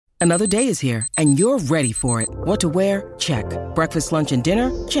Another day is here, and you're ready for it. What to wear? Check. Breakfast, lunch, and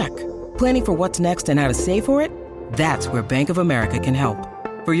dinner? Check. Planning for what's next and how to save for it? That's where Bank of America can help.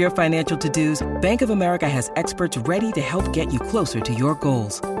 For your financial to-dos, Bank of America has experts ready to help get you closer to your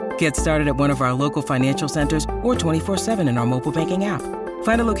goals. Get started at one of our local financial centers or 24/7 in our mobile banking app.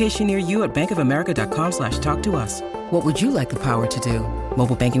 Find a location near you at bankofamerica.com/talktous. What would you like the power to do?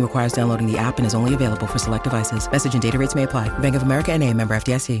 Mobile banking requires downloading the app and is only available for select devices. Message and data rates may apply. Bank of America N.A., member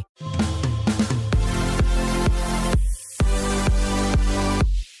FDIC.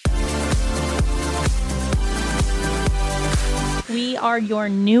 We are your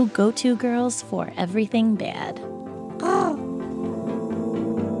new go-to girls for everything bad.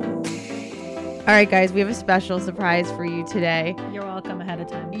 All right, guys, we have a special surprise for you today. You're welcome ahead of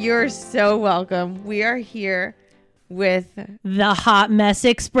time. You're so welcome. We are here with The Hot Mess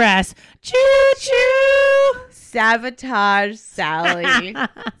Express. Choo-choo! Sabotage Sally.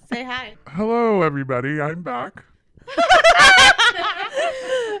 Say hi. Hello, everybody. I'm back.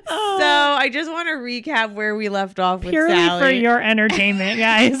 So I just want to recap where we left off with Purely Sally. for your entertainment,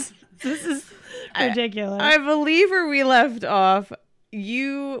 guys. This is ridiculous. I believe where we left off,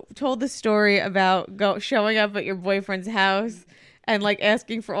 you told the story about showing up at your boyfriend's house and like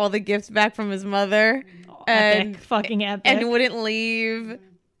asking for all the gifts back from his mother. Epic, fucking epic. And wouldn't leave.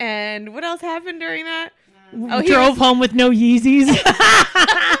 And what else happened during that? He drove home with no Yeezys.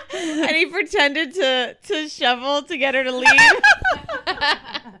 And he pretended to shovel to get her to leave.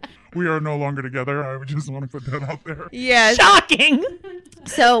 We are no longer together. I would just want to put that out there. Yes. Shocking.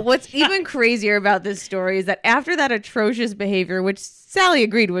 So what's even crazier about this story is that after that atrocious behavior, which Sally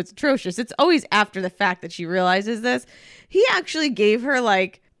agreed was atrocious, it's always after the fact that she realizes this, he actually gave her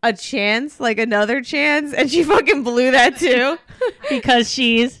like a chance, like another chance, and she fucking blew that too. Because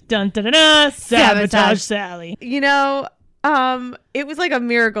she's sabotage Sally. You know, it was like a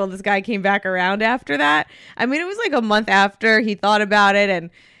miracle this guy came back around after that. I mean, it was like a month after he thought about it,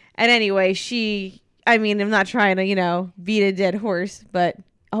 and anyway, I'm not trying to, beat a dead horse, but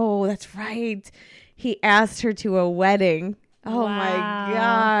oh, that's right. He asked her to a wedding. Oh Wow. my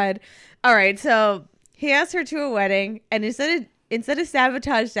God. All right, so he asked her to a wedding, and instead of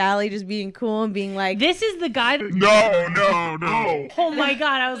sabotage Sally just being cool and being like, This is the guy that... No. Oh my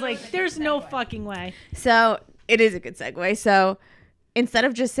God. I was like, there's no fucking way. So it is a good segue. So instead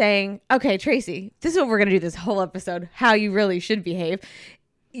of just saying, okay, Tracy, this is what we're going to do this whole episode, how you really should behave.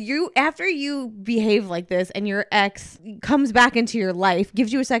 After you behave like this and your ex comes back into your life,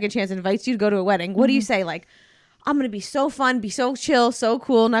 gives you a second chance, invites you to go to a wedding, what do you say? Like, I'm going to be so fun, be so chill, so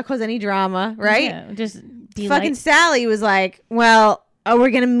cool, not cause any drama, right? Yeah, just fucking Sally was like, well,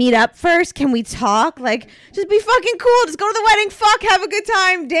 we're going to meet up first. Can we talk? Like, just be fucking cool. Just go to the wedding. Fuck, have a good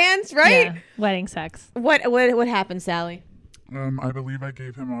time. Dance, right? Yeah, wedding sex. What happened, Sally? I believe I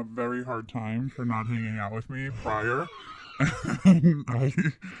gave him a very hard time for not hanging out with me prior. I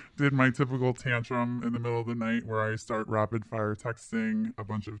did my typical tantrum in the middle of the night where I start rapid fire texting a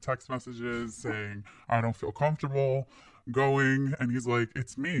bunch of text messages saying, I don't feel comfortable going. And he's like,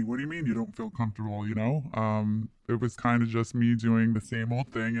 it's me. What do you mean you don't feel comfortable? It was kind of just me doing the same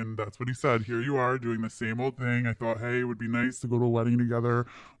old thing. And that's what he said. Here you are doing the same old thing. I thought, hey, it would be nice to go to a wedding together.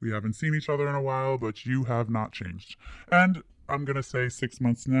 We haven't seen each other in a while, but you have not changed. And I'm going to say 6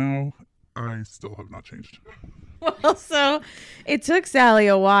 months now, I still have not changed. Well, so it took Sally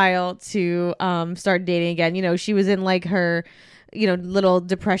a while to start dating again. She was in like her, little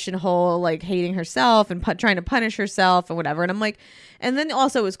depression hole, like hating herself and trying to punish herself and whatever. And I'm like, and then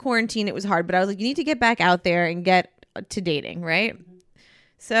also it was quarantine. It was hard, but I was like, you need to get back out there and get to dating, right?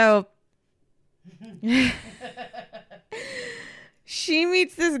 So she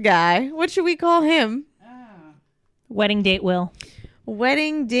meets this guy. What should we call him? Wedding date Will.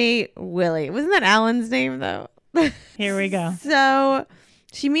 Wedding date Willie. Wasn't that Alan's name though? Here we go. So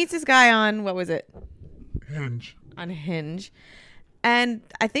she meets this guy on, what was it? Hinge. On Hinge. And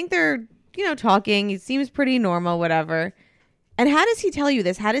I think they're, talking. He seems pretty normal, whatever. And how does he tell you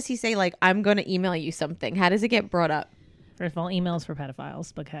this? How does he say, like, I'm going to email you something? How does it get brought up? First of all, emails for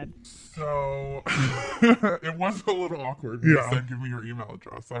pedophiles. Bookhead. So it was a little awkward. He said, give me your email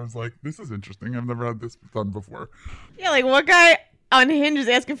address. I was like, this is interesting. I've never had this done before. Yeah, like what guy on Hinge is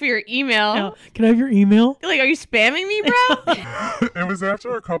asking for your email? No. Can I have your email? Like, are you spamming me, bro? It was after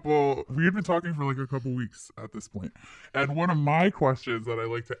we had been talking for like a couple weeks at this point. And one of my questions that I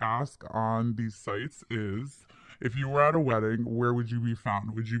like to ask on these sites is, if you were at a wedding, where would you be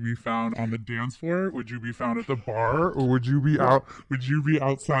found? Would you be found on the dance floor? Would you be found at the bar? Or would you be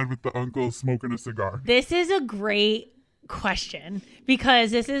outside with the uncle smoking a cigar? This is a great question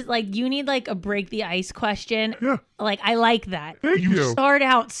because this is like you need like a break the ice question. Yeah. Like I like that. Thank you. Start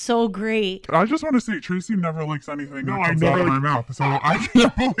out so great. I just want to say Tracy never likes anything that comes out of my mouth, so I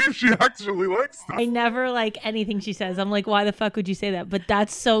can't believe she actually likes that. I never like anything she says. I'm like, why the fuck would you say that? But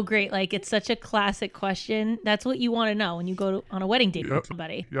that's so great. Like it's such a classic question. That's what you want to know when you go on a wedding date with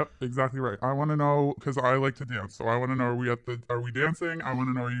somebody. Yep, exactly right. I want to know because I like to dance, so I want to know: are we dancing? I want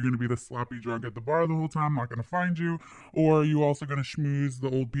to know: are you going to be the sloppy drunk at the bar the whole time? I'm not going to find you, or are you also going to schmooze the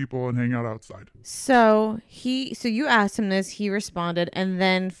old people and hang out outside? So you asked him this, he responded, and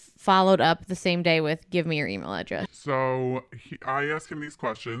then followed up the same day with, give me your email address. So I asked him these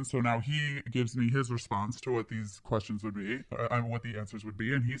questions. So now he gives me his response to what these questions would be, what the answers would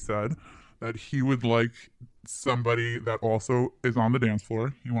be. And he said that he would like somebody that also is on the dance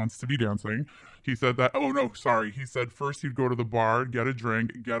floor. He wants to be dancing. He said that, he said first he'd go to the bar, get a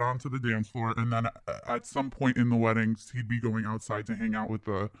drink, get onto the dance floor, and then at some point in the weddings, he'd be going outside to hang out with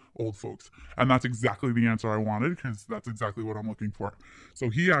the old folks. And that's exactly the answer I wanted because that's exactly what I'm looking for.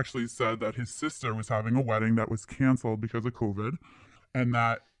 So he actually said that his sister was having a wedding that was canceled because of COVID and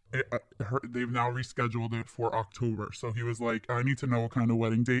that they've now rescheduled it for October. So he was like, I need to know what kind of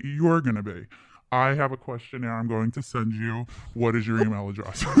wedding date you're going to be. I have a questionnaire I'm going to send you. What is your email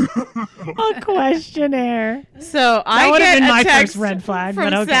address? A questionnaire. So That would have been my text first red flag. from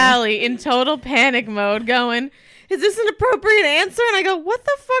But okay. Sally in total panic mode going, is this an appropriate answer? And I go, what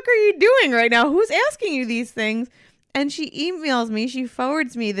the fuck are you doing right now? Who's asking you these things? And she emails me. She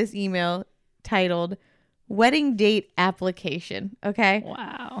forwards me this email titled wedding date application. Okay.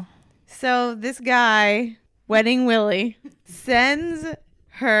 Wow. So this guy, Wedding Willie, sends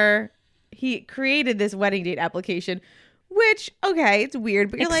her. He created this wedding date application, which, okay, it's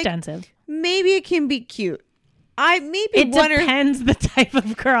weird, but you're Extensive. like, maybe it can be cute. It depends the type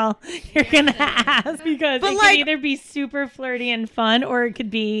of girl you're gonna ask because it could either be super flirty and fun or it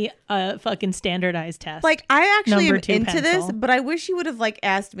could be a fucking standardized test. Like I actually am Number 2 into pencil. this, but I wish he would have like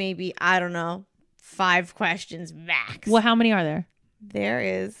asked maybe, I don't know, 5 questions max. Well, how many are there? There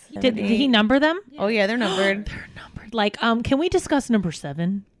is. Did he number them? Oh yeah, they're numbered. They're numbered. Like, can we discuss number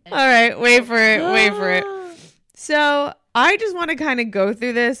 7? All right, wait for it. So I just want to kind of go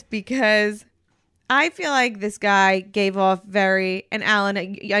through this because I feel like this guy gave off and Alan,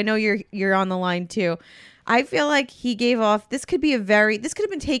 I know you're on the line too. I feel like he gave off, this could have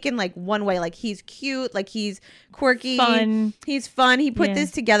been taken like one way, like he's cute, like he's quirky, he's fun. He put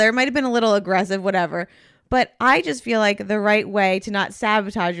this together. It might have been a little aggressive, whatever. But I just feel like the right way to not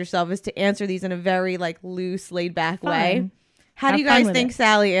sabotage yourself is to answer these in a very like loose, laid back way. How do you guys think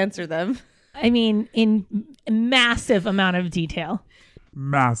Sally answered them? I mean, in massive amount of detail.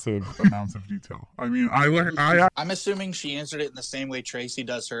 Massive amounts of detail. I mean, I'm assuming she answered it in the same way Tracy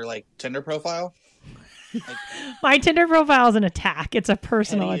does her like Tinder profile. Like, my Tinder profile is an attack. It's a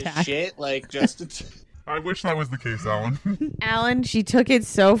personal attack. Shit, like just. I wish that was the case, Alan. Alan, she took it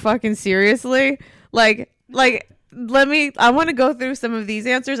so fucking seriously. I want to go through some of these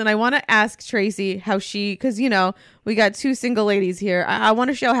answers and I want to ask Tracy how because, we got 2 single ladies here. I want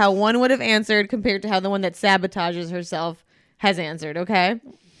to show how one would have answered compared to how the one that sabotages herself has answered, okay?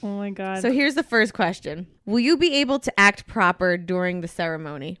 Oh my God. So here's the first question. Will you be able to act proper during the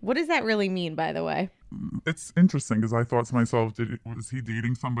ceremony? What does that really mean, by the way? It's interesting because I thought to myself, was he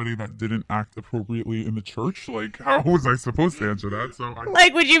dating somebody that didn't act appropriately in the church? Like, how was I supposed to answer that? So,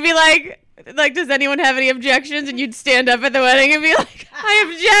 would you be like, does anyone have any objections? And you'd stand up at the wedding and be like, I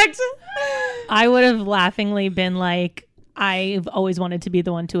object. I would have laughingly been like, I've always wanted to be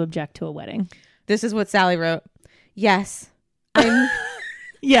the one to object to a wedding. This is what Sally wrote. Yes, I'm.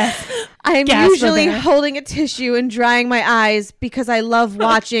 Yes. I'm usually holding a tissue and drying my eyes because I love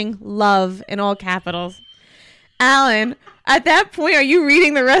watching love in all capitals. Alan, at that point, are you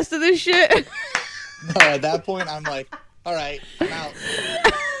reading the rest of this shit? No, at that point, I'm like, all right, I'm out.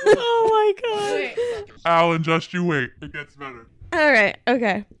 Oh my God. Wait. Alan, just you wait. It gets better. All right.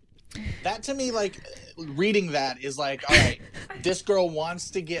 Okay. That to me, like, reading that is like, all right, this girl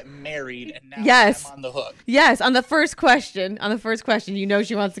wants to get married, and now I'm on the hook. Yes, on the first question,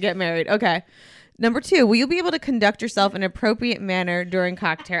 she wants to get married. Okay. Number 2, will you be able to conduct yourself in an appropriate manner during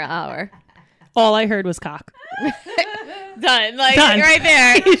cocktail hour? All I heard was cock. Done. Done. Right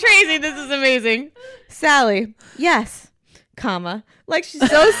there. Tracy, this is amazing. Sally, yes, comma. Like she's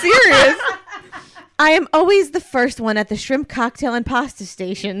so serious. I am always the first one at the shrimp cocktail and pasta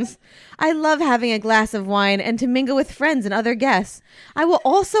stations. I love having a glass of wine and to mingle with friends and other guests. I will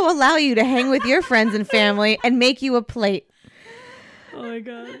also allow you to hang with your friends and family and make you a plate. Oh my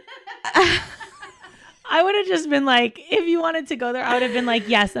God. I would have just been like, if you wanted to go there, I would have been like,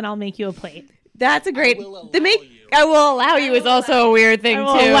 yes, and I'll make you a plate. That's a great. I will allow you is also a weird thing too. I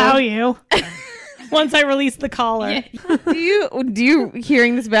will allow you. Once I release the collar. Do you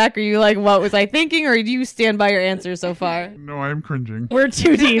hearing this back? Are you like, what was I thinking, or do you stand by your answer so far? No, I'm cringing. We're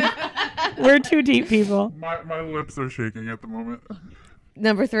too deep. We're too deep, people. My lips are shaking at the moment.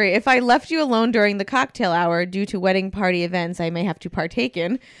 Number 3, if I left you alone during the cocktail hour due to wedding party events I may have to partake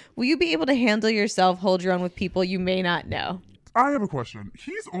in, will you be able to handle yourself, hold your own with people you may not know? I have a question.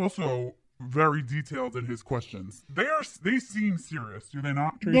 He's also very detailed in his questions. They seem serious, do they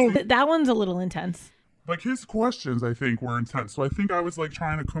not, Tracy? No, that one's a little intense. Like, his questions, I think, were intense. So I think I was like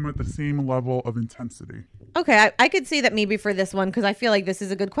trying to come at the same level of intensity. Okay, I could see that maybe for this one, because I feel like this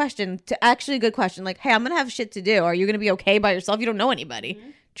is a good question. Actually a good question. Like, hey, I'm going to have shit to do. Are you going to be okay by yourself? You don't know anybody. Mm-hmm.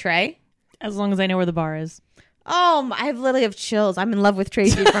 Trey? As long as I know where the bar is. Oh, I literally have chills. I'm in love with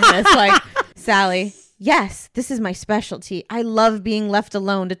Tracy from this. Like, Sally. Yes, this is my specialty. I love being left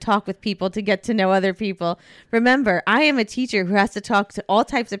alone to talk with people, to get to know other people. Remember, I am a teacher who has to talk to all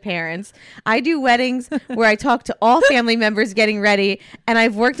types of parents. I do weddings where I talk to all family members getting ready, and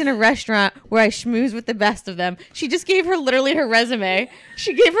I've worked in a restaurant where I schmooze with the best of them. She just gave her literally her resume.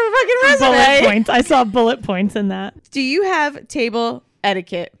 She gave her fucking resume. Bullet points. I saw bullet points in that. Do you have table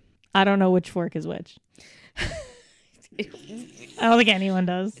etiquette? I don't know which fork is which. I don't think anyone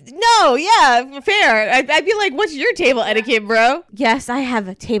does. No, yeah, fair. I'd be like, what's your table etiquette, bro? Yes, I have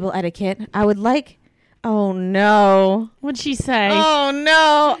a table etiquette. I would like... Oh, no. What'd she say? Oh,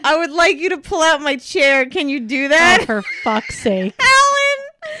 no. I would like you to pull out my chair. Can you do that? Oh, for fuck's sake. Alan!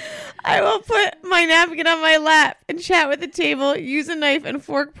 I will put my napkin on my lap and chat with the table, use a knife and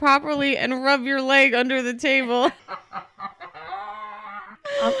fork properly, and rub your leg under the table.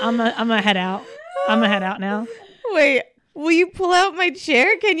 I'm a head out. I'm a head out now. Wait, will you pull out my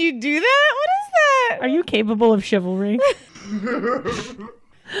chair? Can you do that? What is that? Are you capable of chivalry?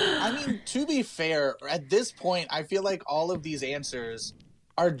 I mean, to be fair, at this point, I feel like all of these answers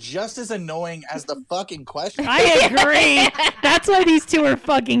are just as annoying as the fucking question. I agree. That's why these two are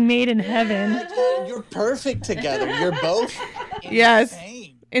fucking made in heaven. You're perfect together. You're both insane. Yes.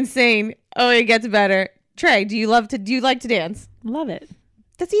 Insane. Oh, it gets better. Trey, do you like to dance? Love it.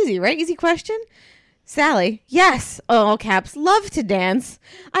 That's easy, right? Easy question. Sally, yes, all caps, love to dance.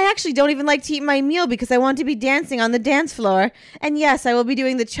 I actually don't even like to eat my meal because I want to be dancing on the dance floor. And yes, I will be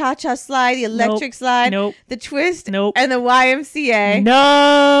doing the cha-cha slide, the electric slide, the twist, and the YMCA.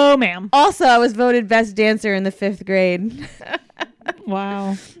 No, ma'am. Also, I was voted best dancer in the 5th grade.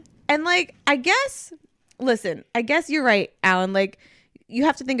 Wow. And like, I guess you're right, Alan. Like, you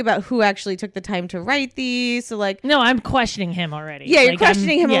have to think about who actually took the time to write these. So like, no, I'm questioning him already. Yeah, you're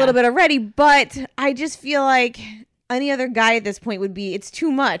questioning him a little bit already, but I just feel like any other guy at this point would be, it's too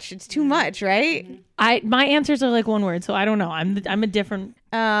much. It's too much, right? My answers are like one word, so I don't know. I'm a different.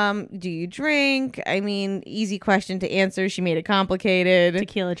 Do you drink? I mean, easy question to answer. She made it complicated.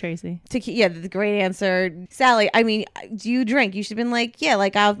 Tequila, Tracy. Yeah, the great answer. Sally, I mean, do you drink? You should have been like, yeah,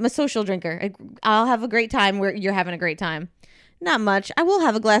 like I'm a social drinker. I'll have a great time where you're having a great time. Not much. I will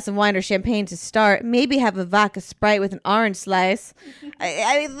have a glass of wine or champagne to start. Maybe have a vodka Sprite with an orange slice.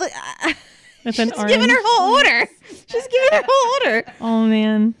 She's giving her whole order. She's giving her whole order. Oh,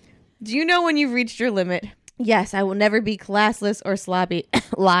 man. Do you know when you've reached your limit? Yes, I will never be classless or sloppy.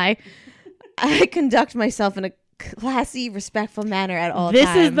 Lie. I conduct myself in a classy, respectful manner at all times.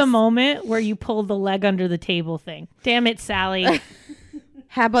 This is the moment where you pull the leg under the table thing. Damn it, Sally.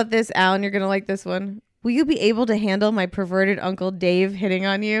 How about this, Alan? You're going to like this one. Will you be able to handle my perverted Uncle Dave hitting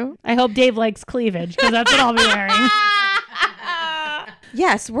on you? I hope Dave likes cleavage, because that's what I'll be wearing.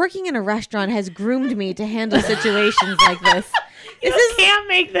 Yes, working in a restaurant has groomed me to handle situations like this. You can't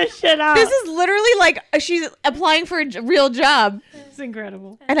make this shit up. This is literally like she's applying for a real job. It's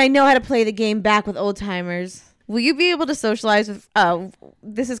incredible. And I know how to play the game back with old timers. Will you be able to socialize with...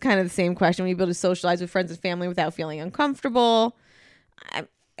 this is kind of the same question. Will you be able to socialize with friends and family without feeling uncomfortable?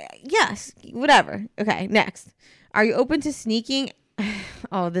 Yes, whatever. Okay, next. Are you open to sneaking?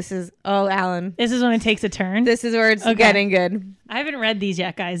 Alan. This is when it takes a turn. This is where it's getting good. I haven't read these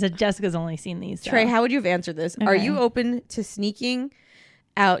yet, guys. Jessica's only seen these. Trey, how would you have answered this? Okay. Are you open to sneaking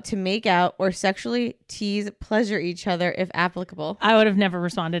out to make out or sexually tease, pleasure each other if applicable? I would have never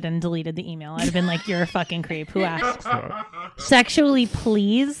responded and deleted the email. I'd have been like, you're a fucking creep. Who asked? Sexually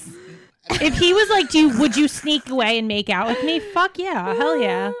please? If he was like, would you sneak away and make out with me? Fuck yeah. Hell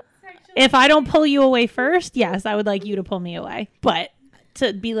yeah. If I don't pull you away first, yes, I would like you to pull me away. But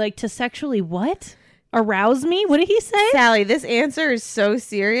to be like, to sexually what? Arouse me? What did he say? Sally, this answer is so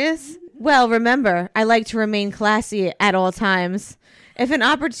serious. Well, remember, I like to remain classy at all times. If an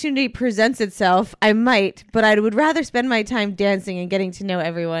opportunity presents itself, I might, but I would rather spend my time dancing and getting to know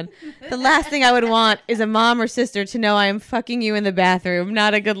everyone. The last thing I would want is a mom or sister to know I am fucking you in the bathroom.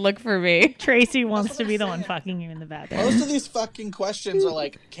 Not a good look for me. Tracy wants to be the one fucking you in the bathroom. Most of these fucking questions are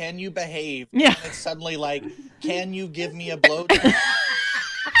like, can you behave? Yeah. And it's suddenly like, can you give me a blowjob?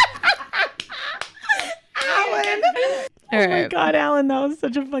 Alan. All Oh my right. God, Alan, that was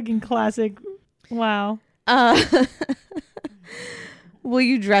such a fucking classic. Wow. Will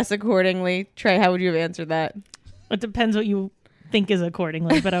you dress accordingly? Trey, how would you have answered that? It depends what you think is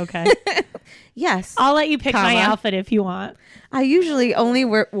accordingly, but okay. Yes. I'll let you pick my Comma. outfit if you want. I usually only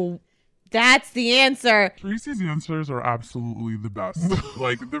wear... Well, that's the answer. Tracy's answers are absolutely the best.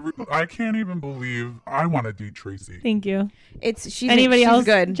 Like, I can't even believe I want to date Tracy. Thank you. She's Anybody else?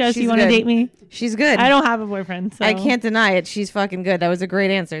 good. Jess, She's you want to good. date me? She's good. I don't have a boyfriend. So. I can't deny it. She's fucking good. That was a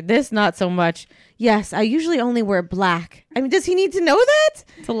great answer. This, not so much. Yes, I usually only wear black. I mean, does he need to know that?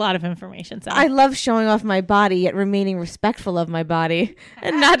 It's a lot of information. So. I love showing off my body, yet remaining respectful of my body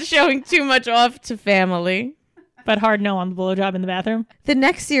and not showing too much off to family. But hard no on the blowjob in the bathroom. The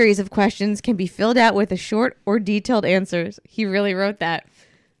next series of questions can be filled out with a short or detailed answers. He really wrote that.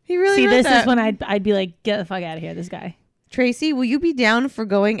 He really See, wrote this that. is when I'd be like, get the fuck out of here, this guy. Tracy, will you be down for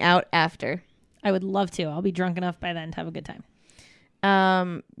going out after? I would love to. I'll be drunk enough by then to have a good time.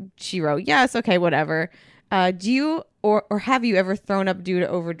 She wrote, yes, okay, whatever. Do you or have you ever thrown up due to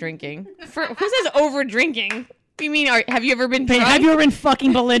over drinking? Who says over drinking? You mean have you ever been drunk? Have you ever been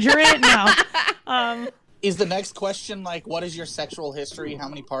fucking belligerent? No. Is the next question like, what is your sexual history? How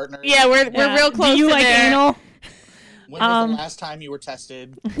many partners? Yeah, we're real close. Do you to like there. anal? When was the last time you were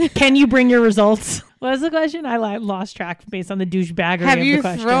tested? Can you bring your results? What was the question? I lost track based on the douchebaggery Have of you the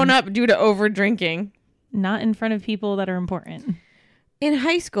question. thrown up due to over drinking? Not in front of people that are important. In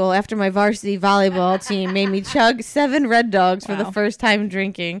high school, after my varsity volleyball team made me chug 7 Red Dogs for the first time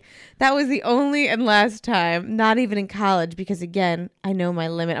drinking, that was the only and last time, not even in college, because again, I know my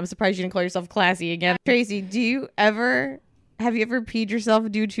limit. I'm surprised you didn't call yourself classy again. Tracy, have you ever peed yourself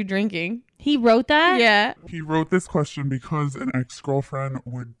due to drinking? He wrote that? Yeah. He wrote this question because an ex-girlfriend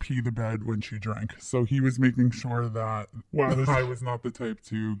would pee the bed when she drank. So he was making sure that I was not the type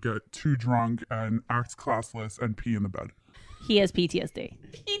to get too drunk and act classless and pee in the bed. He has PTSD.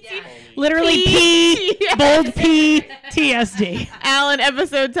 Literally P, bold P, TSD. Alan,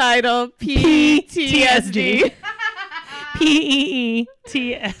 episode title, PTSD.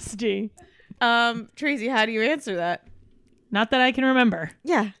 PEETSD. Tracy, how do you answer that? Not that I can remember.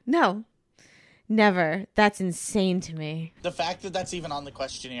 Yeah, no. Never. That's insane to me. The fact that that's even on the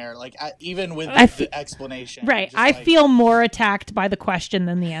questionnaire, like even with the explanation. Right. just I like, feel more attacked by the question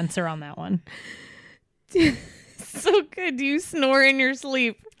than the answer on that one. So good. Do you snore in your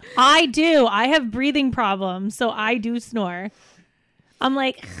sleep? I do. I have breathing problems, so I do snore. I'm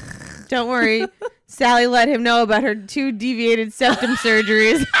like, Don't worry. Sally let him know about her 2 deviated septum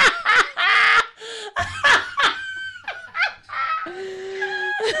surgeries.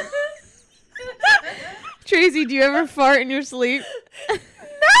 Tracy, do you ever fart in your sleep? no.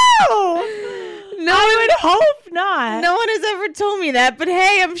 I would hope not. No one has ever told me that, but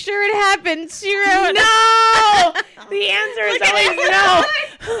hey, I'm sure it happened. She wrote. No. The answer is always no.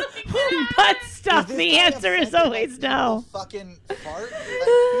 Butt stuff. The answer is always no. Fucking fart. Like,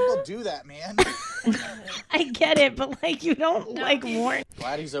 people do that, man. I get it, but like you don't like warn.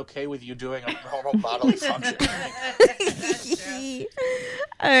 Glad he's okay with you doing a normal bodily function.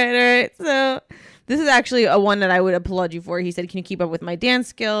 All right. So this is actually a one that I would applaud you for. He said, "Can you keep up with my dance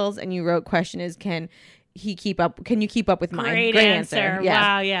skills?" And you wrote, "Question is, can you keep up with mine?" Great answer. Yeah.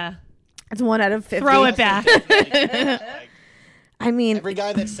 Wow. Yeah. It's 1 out of 50. Throw it back. Like, I mean, every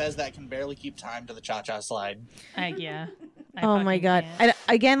guy that says that can barely keep time to the cha-cha slide. Yeah. oh my God. And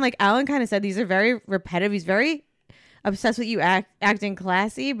again, like Alan kind of said, these are very repetitive. He's very obsessed with you acting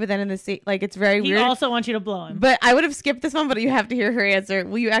classy, but then in the same, like it's very He weird. also wants you to blow him. But I would have skipped this one, but you have to hear her answer.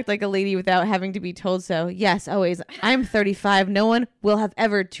 Will you act like a lady without having to be told so? Yes, always. I'm 35. No one will have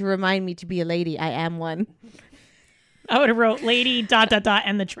ever to remind me to be a lady. I am one. I would have wrote lady ...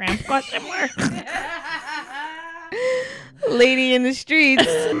 and the tramp question mark. Lady in the streets.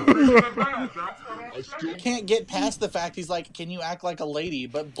 Can't get past the fact he's like, can you act like a lady?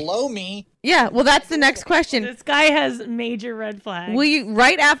 But blow me. Yeah, well, that's the next question. This guy has major red flags. Will you,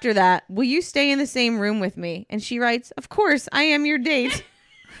 right after that, will you stay in the same room with me? And she writes, of course, I am your date.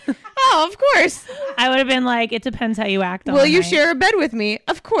 Oh, of course. I would have been like, it depends how you act on Will the you night. share a bed with me?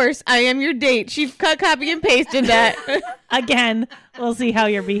 Of course, I am your date. She copy and pasted that. Again, we'll see how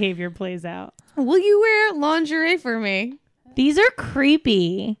your behavior plays out. Will you wear lingerie for me? These are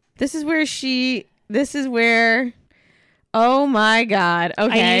creepy. This is where Oh my God.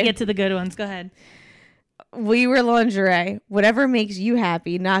 Okay. I need to get to the good ones. Go ahead. We wear lingerie. Whatever makes you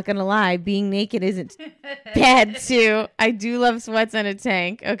happy. Not gonna lie, being naked isn't bad too. I do love sweats and a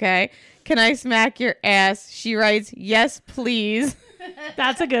tank. Okay. Can I smack your ass? She writes, yes, please.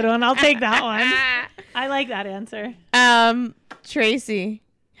 That's a good one. I'll take that one. I like that answer. Tracy,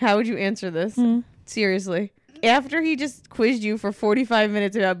 how would you answer this? Seriously. After he just quizzed you for 45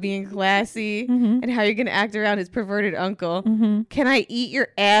 minutes about being classy and how you're gonna act around his perverted uncle, can I eat your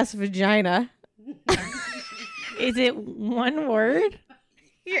ass vagina? Is it one word?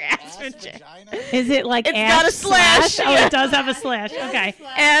 Your ass vagina. Is it like it's ash got a slash? Oh, it does have a slash. Okay.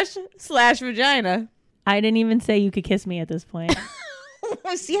 Ash/vagina. I didn't even say you could kiss me at this point.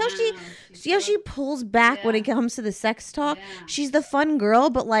 See how she pulls back when it comes to the sex talk? Yeah. She's the fun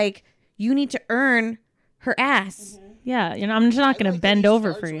girl, but like you need to earn her ass. Yeah, I'm just not going to bend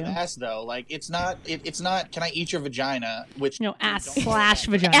over for you. Ass though, like it's not. Can I eat your vagina? Which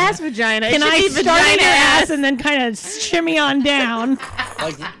ass/vagina. Ass vagina. Can I start in your ass and then kind of shimmy on down?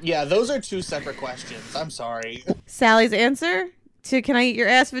 Like, yeah, those are two separate questions. I'm sorry. Sally's answer to can I eat your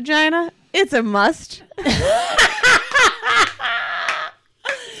ass vagina? It's a must.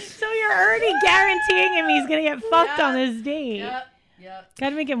 So you're already guaranteeing him he's going to get fucked on this date. Yep.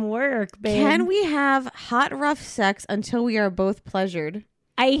 Gotta make him work, babe. Can we have hot, rough sex until we are both pleasured?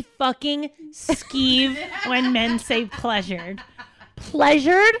 I fucking skeeve when men say pleasured.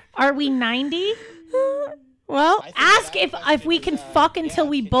 Pleasured? Are we 90? Well, ask if we can fuck until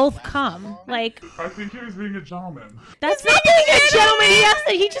we both come. Like, I think he was being a gentleman. That's not being a gentleman.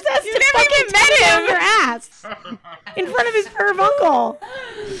 He just has to fucking met him your ass in front of his perv uncle.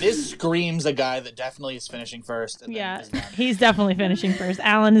 This screams a guy that definitely is finishing first. Yeah, he's definitely finishing first.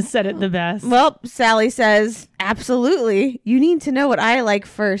 Alan has said it the best. Well, Sally says, absolutely. You need to know what I like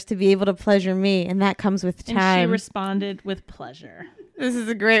first to be able to pleasure me, and that comes with time. And she responded with pleasure. This is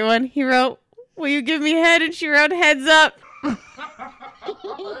a great one. He wrote, will you give me head? And she wrote, heads up.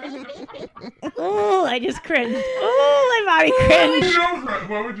 Oh, I just cringed. Oh, my body cringed.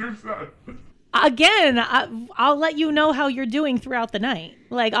 What would you have said? Again, I'll let you know how you're doing throughout the night.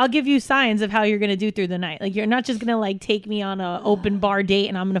 Like, I'll give you signs of how you're going to do through the night. Like, you're not just going to, like, take me on a open bar date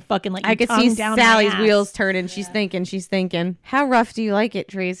and I'm going to fucking, like, I could see Sally's wheels turning. She's thinking. How rough do you like it,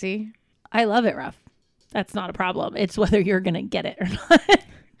 Tracy? I love it rough. That's not a problem. It's whether you're going to get it or not.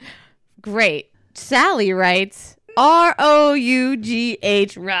 Great. Sally writes,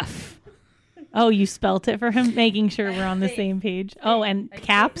 ROUGH rough. Oh, you spelt it for him, making sure we're on the same page. Oh, and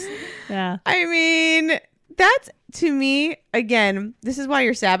caps? Yeah. I mean, that's, to me, again, this is why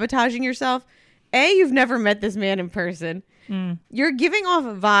you're sabotaging yourself. A, you've never met this man in person. You're giving off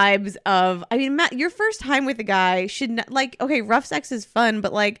vibes of, I mean, Matt, your first time with a guy should not, like, okay, rough sex is fun,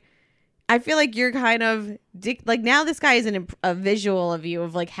 but like, I feel like you're kind of like now this guy is a visual of you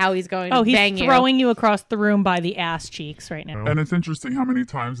of like how he's going to bang you. Oh, he's throwing you across the room by the ass cheeks right now. And it's interesting how many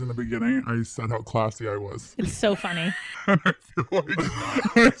times in the beginning I said how classy I was. It's so funny. And I feel like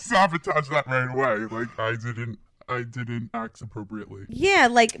I sabotaged that right away. Like I didn't act appropriately. Yeah,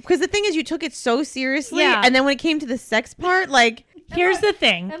 like because the thing is you took it so seriously and then when it came to the sex part, like here's the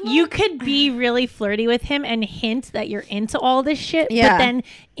thing. You could be really flirty with him and hint that you're into all this shit. Yeah. But then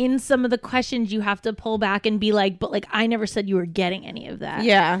in some of the questions you have to pull back and be like, but like I never said you were getting any of that.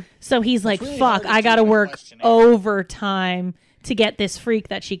 Yeah. So he's like, really fuck, I gotta work overtime to get this freak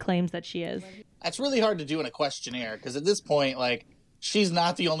that she claims that she is. That's really hard to do in a questionnaire because at this point, like, she's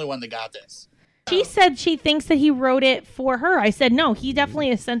not the only one that got this. She said she thinks that he wrote it for her. I said, no, he definitely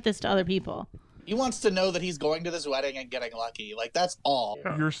has sent this to other people. He wants to know that he's going to this wedding and getting lucky. Like, that's all.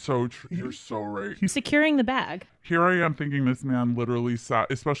 You're so right. He's securing the bag. Here I am thinking this man literally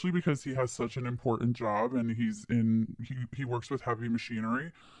sat, especially because he has such an important job and he works with heavy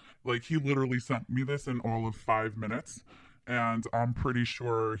machinery. Like, he literally sent me this in all of 5 minutes. And I'm pretty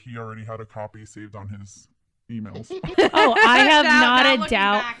sure he already had a copy saved on his emails. Oh, I have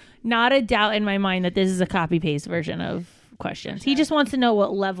not a doubt in my mind that this is a copy paste version of questions. He just wants to know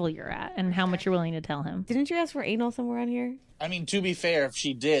what level you're at and how much you're willing to tell him. Didn't you ask for anal somewhere on here? I mean, to be fair, if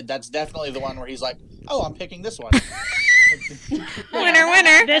she did, that's definitely the one where he's like, oh, I'm picking this one.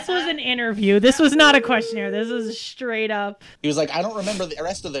 Winner. This was an interview. This was not a questionnaire. This was straight up. He was like, I don't remember the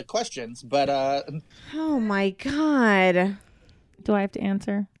rest of the questions, but oh my God. Do I have to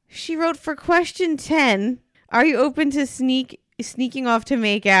answer? She wrote for question 10, are you open to sneaking off to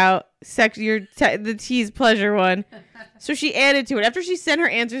make out? The tease pleasure one. So she added to it. After she sent her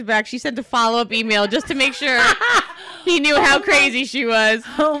answers back, she sent a follow-up email just to make sure he knew how crazy she was.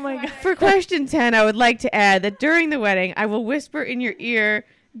 Oh my God. For question 10, I would like to add that during the wedding, I will whisper in your ear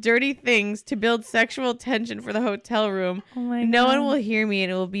dirty things to build sexual tension for the hotel room. Oh my No God. one will hear me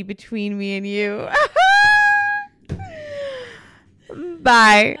and it will be between me and you.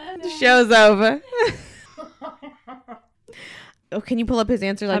 Bye. The show's over. Oh, can you pull up his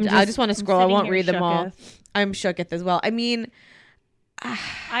answer? Like, I just want to scroll. I won't read them all. I'm shooketh as well. I mean,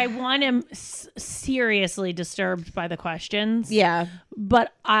 I want him seriously disturbed by the questions. yeah.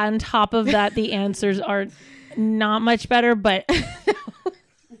 But on top of that, the answers are not much better. But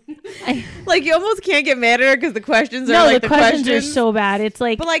Like, you almost can't get mad at her because the questions are no, like the questions are so bad. It's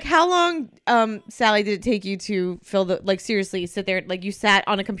like, But like, how long, Sally, did it take you to fill the, like, seriously sit there, like, you sat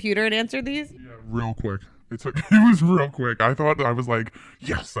on a computer and answered these? Yeah, real quick. It was real quick. I thought, I was like,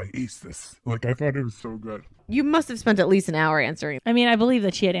 yes, I aced this. Like, I thought it was so good. You must have spent at least an hour answering. I mean, I believe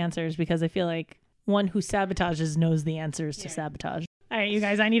that she had answers because I feel like one who sabotages knows the answers to sabotage. All right, you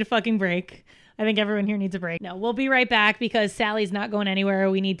guys, I need a fucking break. I think everyone here needs a break. No, we'll be right back because Sally's not going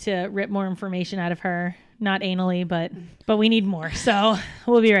anywhere. We need to rip more information out of her. Not anally, but we need more. So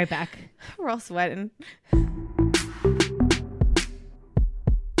we'll be right back. We're all sweating.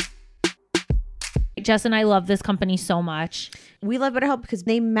 Jess and I love this company so much. We love BetterHelp because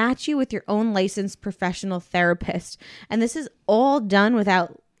they match you with your own licensed professional therapist. And this is all done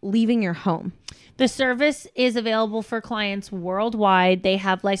without leaving your home. The service is available for clients worldwide. They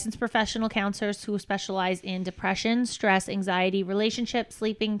have licensed professional counselors who specialize in depression, stress, anxiety, relationships,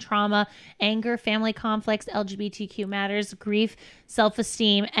 sleeping, trauma, anger, family conflicts, LGBTQ matters, grief,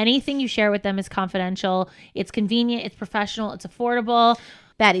 self-esteem. Anything you share with them is confidential. It's convenient, it's professional, it's affordable.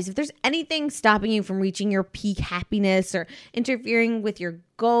 Baddies, if there's anything stopping you from reaching your peak happiness or interfering with your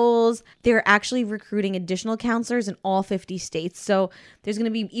goals, they're actually recruiting additional counselors in all 50 states. So there's going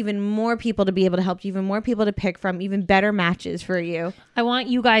to be even more people to be able to help you, even more people to pick from, even better matches for you. I want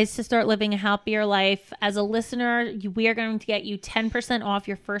you guys to start living a happier life. As a listener, we are going to get you 10% off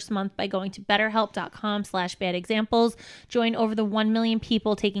your first month by going to betterhelp.com/badexamples. Join over the 1 million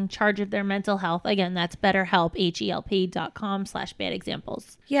people taking charge of their mental health. Again, that's betterhelp,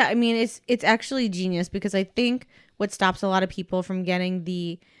 HELP.com/badexamples. Yeah, I mean, it's actually genius because I think what stops a lot of people from getting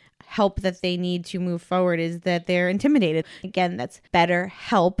the help that they need to move forward is that they're intimidated. Again, that's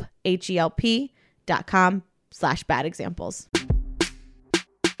betterhelp, HELP.com/badexamples.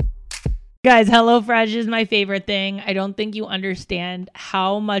 Guys, HelloFresh is my favorite thing. I don't think you understand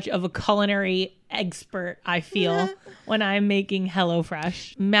how much of a culinary expert I feel when I'm making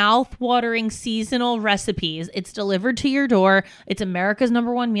HelloFresh. Mouth-watering seasonal recipes. It's delivered to your door. It's America's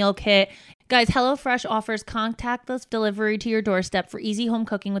 #1 meal kit. Guys, HelloFresh offers contactless delivery to your doorstep for easy home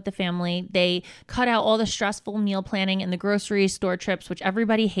cooking with the family. They cut out all the stressful meal planning and the grocery store trips, which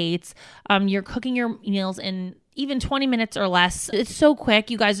everybody hates. You're cooking your meals in even 20 minutes or less. It's so quick.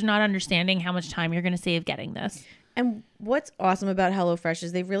 You guys are not understanding how much time you're going to save getting this. And what's awesome about HelloFresh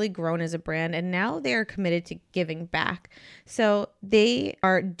is they've really grown as a brand, and now they are committed to giving back. So they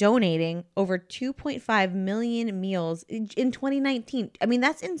are donating over 2.5 million meals in 2019. I mean,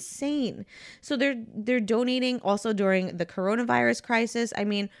 that's insane. So they're donating also during the coronavirus crisis. I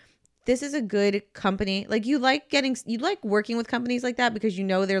mean, this is a good company. Like, you like working with companies like that because you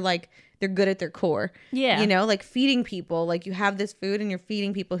know they're good at their core. Yeah. You know, like feeding people. Like, you have this food and you're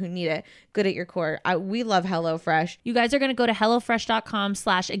feeding people who need it. Good at your core. We love HelloFresh. You guys are going to go to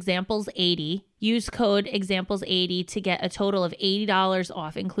HelloFresh.com/examples80. Use code examples80 to get a total of $80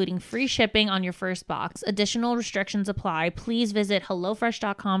 off, including free shipping on your first box. Additional restrictions apply. Please visit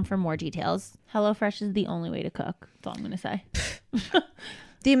HelloFresh.com for more details. HelloFresh is the only way to cook. That's all I'm going to say.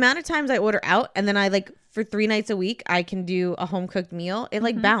 The amount of times I order out and then I for 3 nights a week, I can do a home cooked meal. It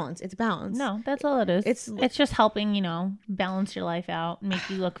balance. It's balance. No, that's all it is. It's just helping, balance your life out, make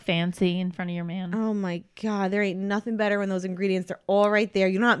you look fancy in front of your man. Oh my God. There ain't nothing better when those ingredients are all right there.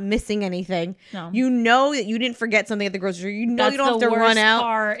 You're not missing anything. No. You know that you didn't forget something at the grocery store. You know you don't have to run out. The worst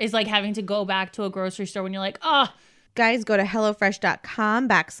part is having to go back to a grocery store when you're like, oh. Guys, go to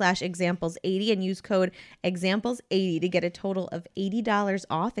HelloFresh.com/examples80 and use code examples80 to get a total of $80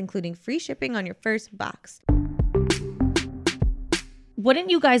 off, including free shipping on your first box. Wouldn't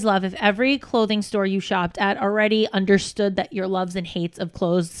you guys love if every clothing store you shopped at already understood that your loves and hates of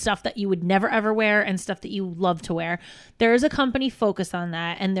clothes, stuff that you would never ever wear and stuff that you love to wear? There is a company focused on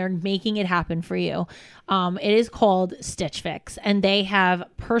that, and they're making it happen for you. It is called Stitch Fix, and they have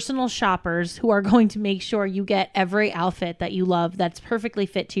personal shoppers who are going to make sure you get every outfit that you love that's perfectly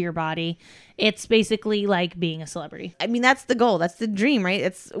fit to your body. It's basically like being a celebrity. I mean, that's the goal. That's the dream,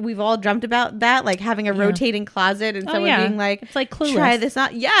 right? We've all dreamt about that, like having a rotating closet and someone being like, it's like Clueless. Try this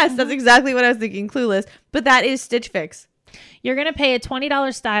on. Yes, that's exactly what I was thinking. Clueless. But that is Stitch Fix. You're going to pay a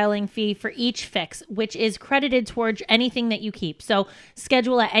 $20 styling fee for each fix, which is credited towards anything that you keep. So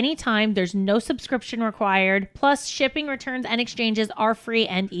schedule at any time. There's no subscription required. Plus, shipping, returns, and exchanges are free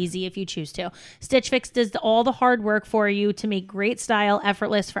and easy if you choose to. Stitch Fix does all the hard work for you to make great style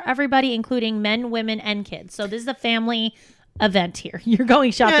effortless for everybody, including men, women, and kids. So this is a family event here. You're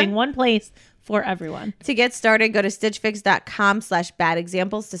going shopping one place for everyone. To get started, go to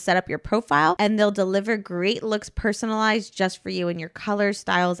stitchfix.com/badexamples to set up your profile, and they'll deliver great looks personalized just for you and your colors,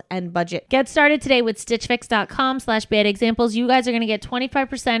 styles, and budget. Get started today with stitchfix.com/badexamples. You guys are going to get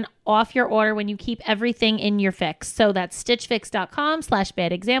 25% off your order when you keep everything in your fix. So that's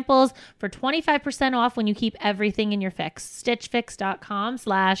stitchfix.com/badexamples for 25% off when you keep everything in your fix.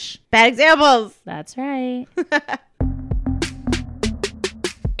 stitchfix.com/badexamples. That's right.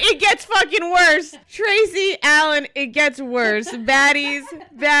 It gets fucking worse. Tracy Allen, it gets worse. Baddies.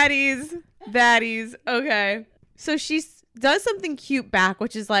 Okay. So she does something cute back,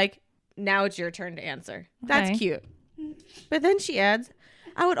 which is like, now it's your turn to answer. That's cute. But then she adds,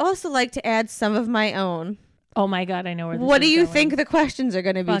 I would also like to add some of my own. Oh my God, I know where this What is do you going. think the questions are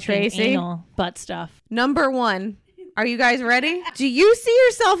going to be, Fucking Tracy? anal butt stuff. Number 1. Are you guys ready? Do you see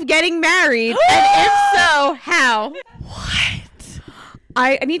yourself getting married? And if so, how? What?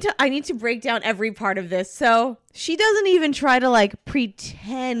 I need to break down every part of this. So she doesn't even try to like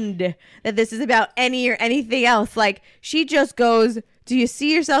pretend that this is about any or anything else. Like she just goes, do you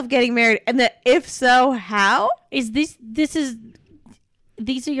see yourself getting married? And the if so, how? Is these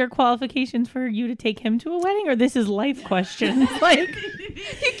are your qualifications for you to take him to a wedding, or this is life questions? Like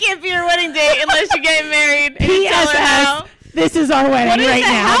you can't be your wedding date unless you get married. PSS, this is our wedding what does right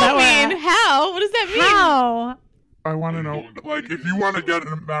now. How mean? How? What does that mean? How? I want to know, like, if you want to get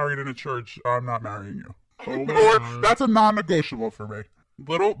married in a church, I'm not marrying you. Or that's a non-negotiable for me.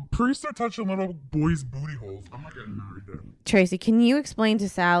 Little priests are touching little boys' booty holes. I'm not getting married there. Tracy, can you explain to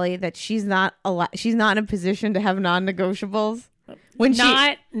Sally that she's not in a position to have non-negotiables? When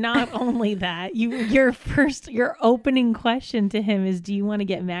not only that, your opening question to him is, do you want to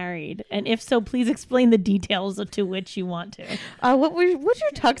get married? And if so, please explain the details to which you want to. What's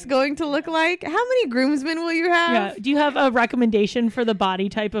your tux going to look like? How many groomsmen will you have? Yeah. Do you have a recommendation for the body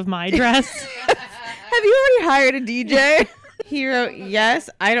type of my dress? Have you already hired a DJ? He wrote, yes.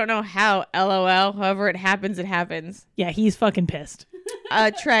 I don't know how, LOL. However it happens, it happens. Yeah, he's fucking pissed.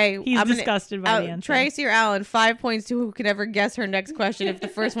 Trey. He's disgusted by the answer. Tracy or Alan, 5 points to who could ever guess her next question if the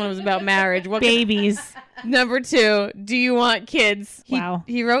first one was about marriage. Babies. Number 2, do you want kids? Wow.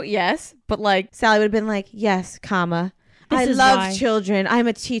 He wrote yes, but like Sally would have been like, yes, comma. I love children. I'm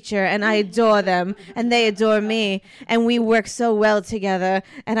a teacher and I adore them and they adore me and we work so well together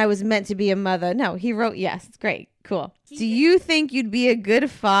and I was meant to be a mother. No, he wrote yes. It's great. Cool. Do you think you'd be a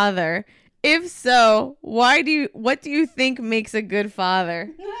good father? If so, what do you think makes a good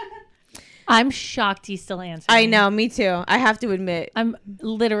father? I'm shocked he's still answering. I know, me too. I have to admit. I'm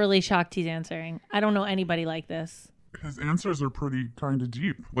literally shocked he's answering. I don't know anybody like this. His answers are pretty kind of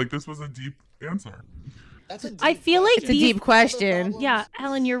deep. Like, this was a deep answer. I feel like it's a deep question. Yeah,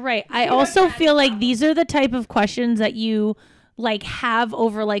 Alan, you're right. I also feel like these are the type of questions that you like have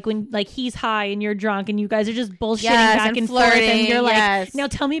over like when like he's high and you're drunk and you guys are just bullshitting back and forth and you're like, now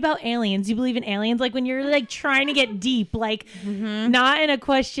tell me about aliens. You believe in aliens? Like when you're like trying to get deep, like not in a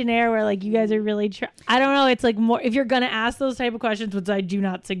questionnaire where like you guys are really I don't know. It's like more if you're gonna ask those type of questions, which I do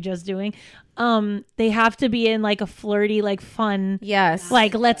not suggest doing. They have to be in like a flirty, like fun,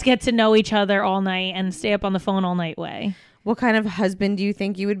 like let's get to know each other all night and stay up on the phone all night way. What kind of husband do you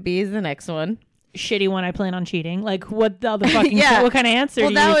think you would be is the next one? Shitty one. I plan on cheating. Like what the other fucking what kind of answer?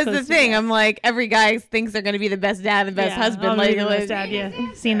 Well, that was the thing. I'm like, every guy thinks they're gonna be the best dad, the best husband. Like the best dad.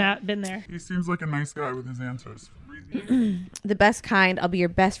 Yeah, seen that, been there. He seems like a nice guy with his answers. The best kind. I'll be your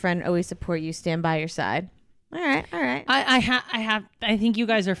best friend. Always support you. Stand by your side. All right. I think you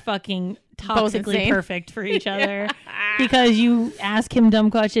guys are fucking toxically perfect for each other because you ask him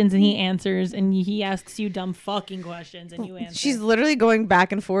dumb questions and he answers, and he asks you dumb fucking questions and you answer. She's literally going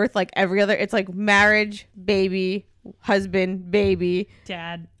back and forth like every other. It's like marriage, baby, husband, baby,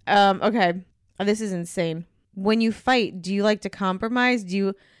 dad. Okay. This is insane. When you fight, do you like to compromise? Do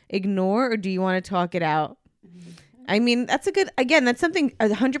you ignore or do you want to talk it out? I mean, that's something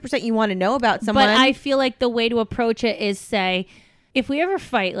 100% you want to know about someone. But I feel like the way to approach it is say, if we ever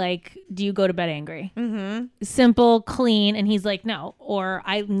fight, like, do you go to bed angry? Mm-hmm. Simple, clean. And he's like, no. Or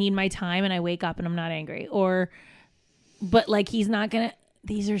I need my time and I wake up and I'm not angry. But like, he's not going to,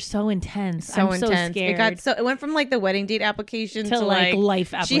 These are so intense. So I'm intense. so scared. It went from like the wedding date application to like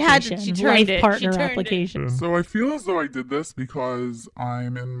life application. She turned life partner application. So I feel as though I did this because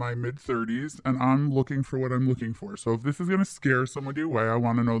I'm in my mid-30s and I'm looking for what I'm looking for. So if this is going to scare somebody away, I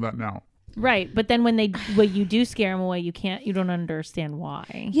want to know that now. Right, but then when you do scare them away, you don't understand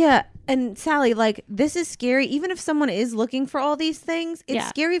why. Yeah, and Sally, like, this is scary. Even if someone is looking for all these things, it's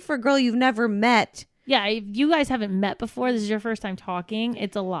scary for a girl you've never met. Yeah, if you guys haven't met before, this is your first time talking,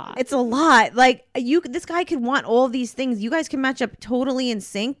 it's a lot. It's a lot. Like, this guy could want all these things. You guys can match up totally in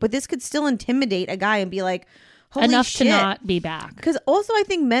sync, but this could still intimidate a guy and be like, holy enough shit. to not be back. Because also I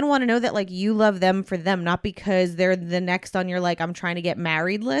think men want to know that like you love them for them, not because they're the next on your like I'm trying to get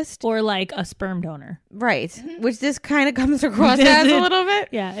married list. Or like a sperm donor. Right. Which this kind of comes across as a little bit.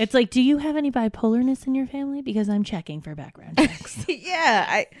 Yeah. It's like, do you have any bipolarness in your family? Because I'm checking for background checks.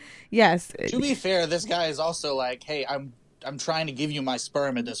 Yes. To be fair, this guy is also like, hey, I'm trying to give you my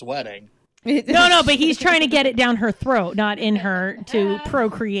sperm at this wedding. No, but he's trying to get it down her throat, not in her to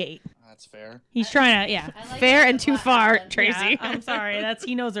procreate. That's fair. He's trying to, fair and too far, Tracy. Yeah, I'm sorry.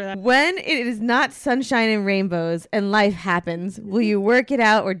 He knows her. When it is not sunshine and rainbows and life happens, will you work it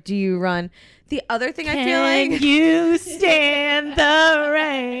out or do you run? The other thing I feel like... Can you stand the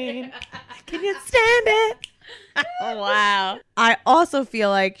rain? Can you stand it? Wow. I also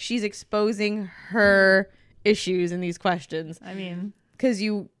feel like she's exposing her issues in these questions. I mean... Because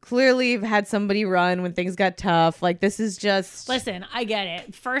you clearly have had somebody run when things got tough. Like, this is just... Listen, I get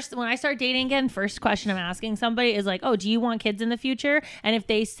it. First, when I start dating again, first question I'm asking somebody is like, oh, do you want kids in the future? And if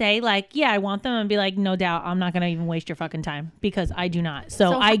they say like, yeah, I want them, I'd be like, no doubt, I'm not going to even waste your fucking time because I do not.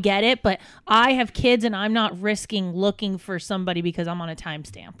 So I get it, but I have kids and I'm not risking looking for somebody because I'm on a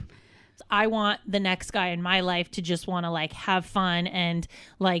timestamp. I want the next guy in my life to just want to like have fun and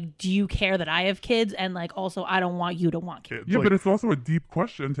like, do you care that I have kids? And like, also, I don't want you to want kids. Yeah, but it's also a deep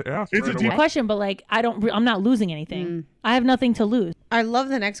question to ask. It's a deep question, but like, I'm not losing anything. I have nothing to lose. I love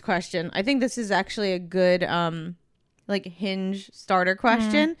the next question. I think this is actually a good, like hinge starter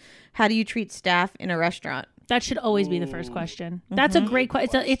question. How do you treat staff in a restaurant? That should always be the first question. That's a great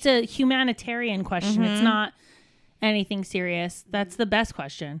question. It's a humanitarian question. It's not anything serious. That's the best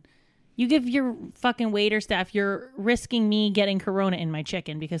question. You give your fucking waiter staff, you're risking me getting corona in my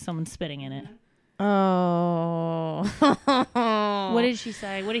chicken because someone's spitting in it. Oh. What did she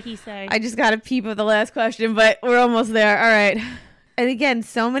say? What did he say? I just got a peep of the last question, but we're almost there. All right. And again,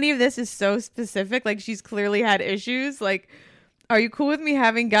 so many of this is so specific. Like, she's clearly had issues. Like, are you cool with me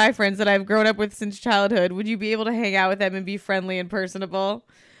having guy friends that I've grown up with since childhood? Would you be able to hang out with them and be friendly and personable?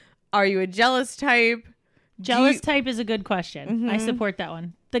 Are you a jealous type? Jealous type is a good question. I support that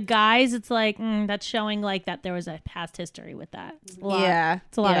one. The guys, it's like, that's showing like that there was a past history with that. It's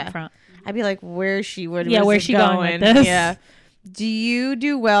a lot up front. I'd be like, where's she? Where's she going with this? Yeah. Do you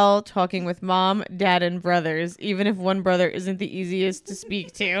do well talking with mom, dad, and brothers, even if one brother isn't the easiest to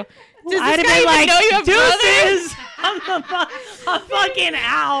speak to? I'd have been like, know you have deuces. I'm fucking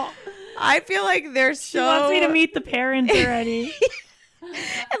out. I feel like they're so... She wants me to meet the parents already.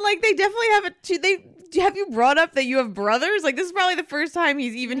 And like, they definitely have have you brought up that you have brothers? Like, this is probably the first time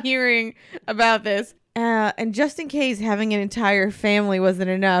he's even hearing about this. And just in case having an entire family wasn't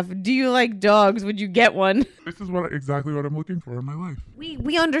enough, do you like dogs? Would you get one? This is exactly what I'm looking for in my life.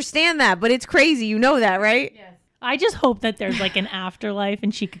 We understand that, but it's crazy. You know that, right? Yes. I just hope that there's like an afterlife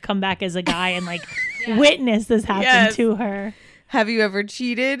and she could come back as a guy and like witness this happen to her. Have you ever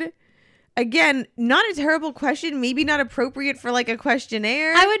cheated? Again, not a terrible question. Maybe not appropriate for like a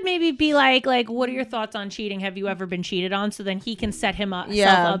questionnaire. I would maybe be like, what are your thoughts on cheating? Have you ever been cheated on? So then he can set himself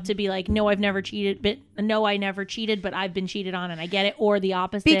up to be like, no, I've never cheated, but no, I never cheated, but I've been cheated on and I get it. Or the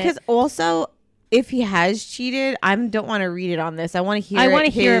opposite. Because also, if he has cheated, I don't want to read it on this. I want to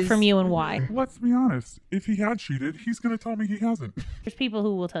hear it from you and why. Let's be honest. If he had cheated, he's going to tell me he hasn't. There's people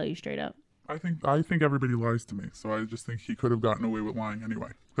who will tell you straight up. I think everybody lies to me, so I just think he could have gotten away with lying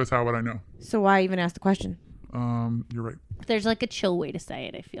anyway. Because how would I know? So why even ask the question? You're right. There's like a chill way to say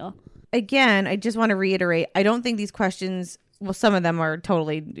it, I feel. Again, I just want to reiterate, I don't think these questions, well, some of them are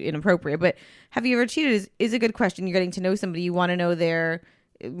totally inappropriate, but have you ever cheated is a good question. You're getting to know somebody. You want to know their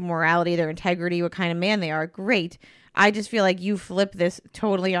morality, their integrity, what kind of man they are. Great. I just feel like you flip this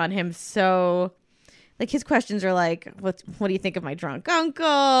totally on him. So... like, his questions are like, what do you think of my drunk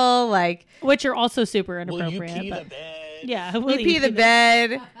uncle? Like, which are also super inappropriate. Will you pee the bed? Yeah. Will you pee the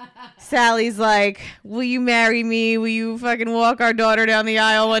bed? Sally's like, will you marry me? Will you fucking walk our daughter down the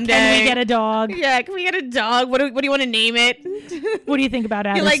aisle one day? Can we get a dog? Yeah, can we get a dog? What do you want to name it? What do you think about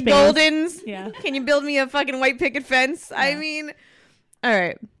outer You like space? Goldens? Yeah. Can you build me a fucking white picket fence? Yeah. I mean, all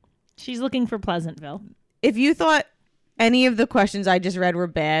right. She's looking for Pleasantville. If you thought any of the questions I just read were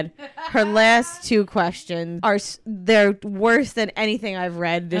bad. Her last 2 questions they're worse than anything I've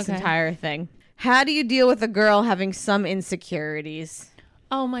read this entire thing. How do you deal with a girl having some insecurities?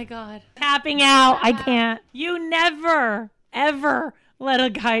 Oh my God. Tapping out. I can't. You never, ever let a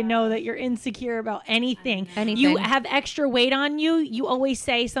guy know that you're insecure about anything. You have extra weight on you. You always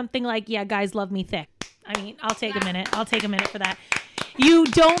say something like, yeah, guys love me thick. I mean, I'll take a minute. For that. You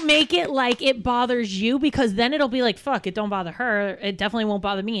don't make it like it bothers you, because then it'll be like, fuck, it don't bother her. It definitely won't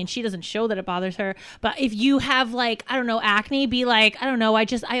bother me. And she doesn't show that it bothers her. But if you have like, I don't know, acne, be like, I don't know.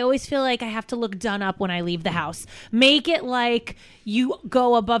 I always feel like I have to look done up when I leave the house. Make it like you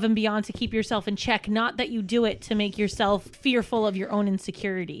go above and beyond to keep yourself in check. Not that you do it to make yourself fearful of your own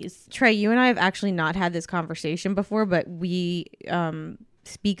insecurities. Trey, you and I have actually not had this conversation before, but we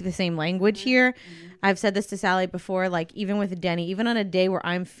speak the same language here. I've said this to Sally before, like even with Denny, even on a day where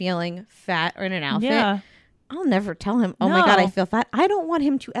I'm feeling fat or in an outfit, I'll never tell him, oh my God, I feel fat. I don't want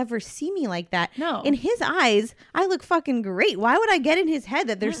him to ever see me like that. No. In his eyes, I look fucking great. Why would I get in his head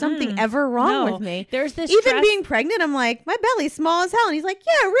that there's something ever wrong with me? There's this even being pregnant, I'm like, my belly's small as hell. And he's like,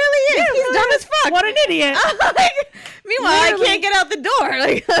 yeah, it really is. Yeah, he's dumb as fuck. What an idiot. Meanwhile, literally, I can't get out the door.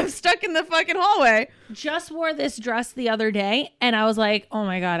 Like I'm stuck in the fucking hallway. Just wore this dress the other day and I was like, oh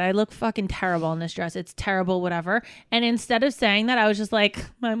my God, I look fucking terrible in this dress. It's terrible, whatever. And instead of saying that, I was just like,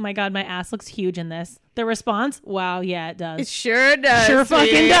 oh my God, my ass looks huge in this. The response, wow, yeah, it does. It sure does. Sure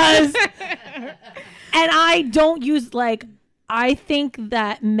fucking does. And I don't use like, I think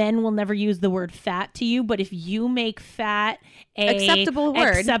that men will never use the word fat to you, but if you make fat acceptable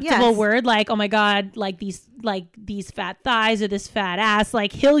word, like, oh my God, like these fat thighs or this fat ass,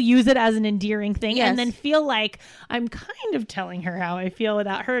 like he'll use it as an endearing thing and then feel like I'm kind of telling her how I feel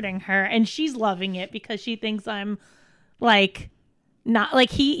without hurting her. And she's loving it because she thinks I'm like, not like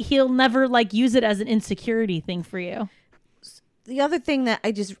he'll never like use it as an insecurity thing for you. The other thing that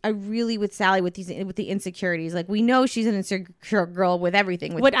I really with Sally with the insecurities, like we know she's an insecure girl with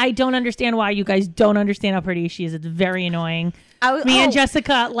everything. What I don't understand why you guys don't understand how pretty she is. It's very annoying. Me and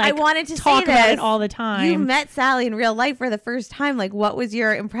Jessica I wanted to talk about it all the time. You met Sally in real life for the first time. Like, what was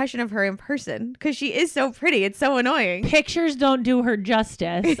your impression of her in person? Because she is so pretty. It's so annoying. Pictures don't do her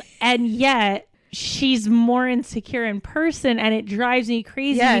justice, and yet she's more insecure in person, and it drives me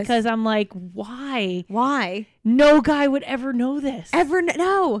crazy because I'm like, why? No guy would ever know this.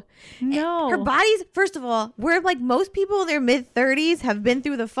 No. Her body's, first of all, we're like most people in their mid-30s have been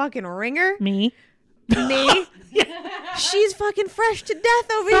through the fucking ringer. Me. She's fucking fresh to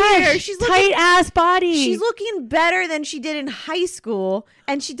death over here. She's tight ass body. She's looking better than she did in high school,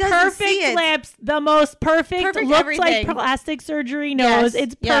 and she doesn't see it. Perfect lips, the most perfect looks everything. like plastic surgery nose.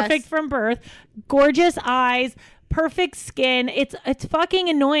 It's perfect from birth. Gorgeous eyes, perfect skin. It's fucking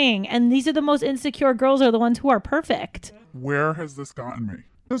annoying. And these are the most insecure girls, are the ones who are perfect. Where has this gotten me?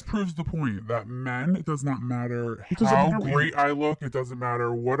 This proves the point that men, it does not matter how great I look. It doesn't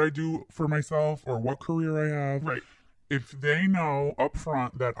matter what I do for myself or what career I have. Right. If they know up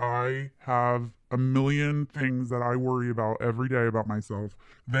front that I have a million things that I worry about every day about myself,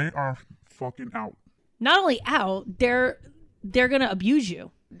 they are fucking out. Not only out, they're going to abuse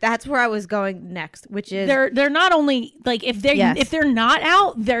you. That's where I was going next, which is they're not only like if they're not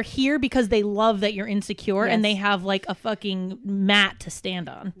out, they're here because they love that you're insecure and they have like a fucking mat to stand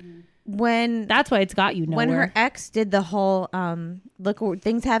on. That's why it's got you nowhere. When her ex did the whole look,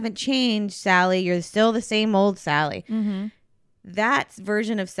 things haven't changed, Sally, you're still the same old Sally. Mm-hmm. That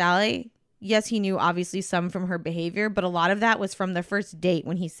version of Sally, yes, he knew obviously some from her behavior, but a lot of that was from the first date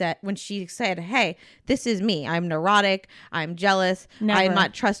when she said, hey, this is me. I'm neurotic. I'm jealous. I'm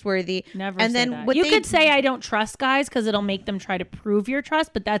not trustworthy. Never. And then you could say I don't trust guys because it'll make them try to prove your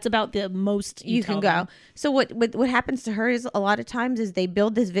trust, but that's about the most you can go. So what happens to her is a lot of times is they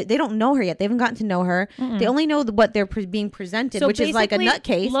build this. They don't know her yet. They haven't gotten to know her. Mm-mm. They only know what they're being presented, which is like a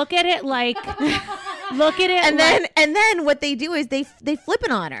nutcase. Look at it like. And then what they do is they flip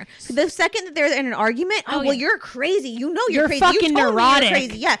it on her. So the second that they're in an argument, well, you're crazy. You know you're crazy. Fucking neurotic. You're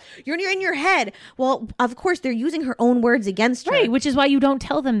crazy. Yeah, you're in your head. Well, of course they're using her own words against her. Right, which is why you don't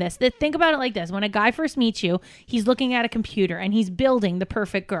tell them this. Think about it like this: when a guy first meets you, he's looking at a computer and he's building the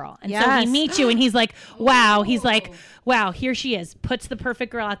perfect girl, and so he meets you and he's like, wow. He's like, wow, here she is. Puts the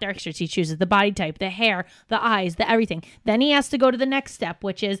perfect girl out there. He chooses the body type, the hair, the eyes, the everything. Then he has to go to the next step,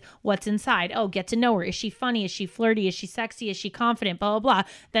 which is what's inside. Oh, get to know her. her? Is she funny? Is she flirty? Is she sexy? Is she confident? Blah, blah, blah.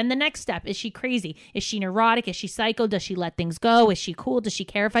 Then the next step, is she crazy? Is she neurotic? Is she psycho? Does she let things go? Is she cool? Does she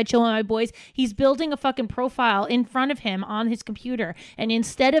care if I chill with my boys? He's building a fucking profile in front of him on his computer. And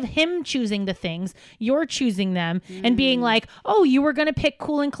instead of him choosing the things, you're choosing them and being like, oh, you were going to pick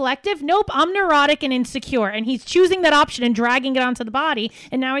cool and collective? Nope, I'm neurotic and insecure. And he's choosing that option and dragging it onto the body.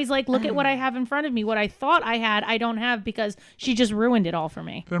 And now he's like, look at what I have in front of me. What I thought I had, I don't have because she just ruined it all for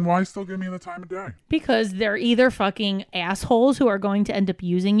me. Then why still give me the time of day? Because they're either fucking assholes who are going to end up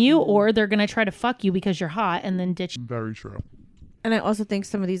using you, or they're going to try to fuck you because you're hot and then ditch. Very true. And I also think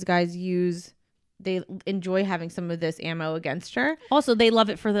some of these guys they enjoy having some of this ammo against her. Also, they love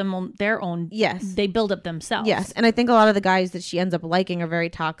it for their own. Yes. They build up themselves. Yes. And I think a lot of the guys that she ends up liking are very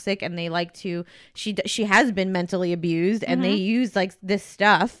toxic, and they like to, she has been mentally abused, and they use like this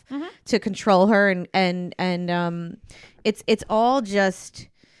stuff to control her. And it's all just,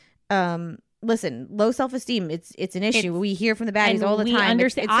 listen, low self-esteem. It's an issue. We hear from the baddies all the time.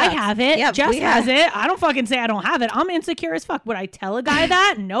 Understand. I have it. Yep, Jess has it. I don't fucking say I don't have it. I'm insecure as fuck. Would I tell a guy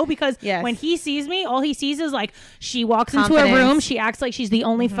that? No, because when he sees me, all he sees is like she walks into a room, she acts like she's the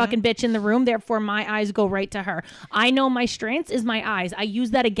only fucking bitch in the room. Therefore, my eyes go right to her. I know my strengths is my eyes. I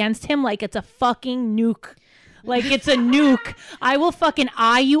use that against him like it's a fucking nuke. Like it's a nuke. I will fucking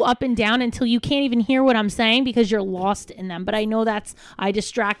eye you up and down until you can't even hear what I'm saying because you're lost in them. But I know I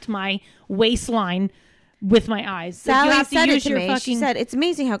distract my waistline with my eyes. Sally said it to me. She said, it's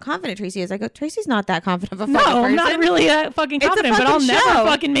amazing how confident Tracy is. I go, Tracy's not that confident of a fucking person. No, I'm not really that fucking confident, but I'll never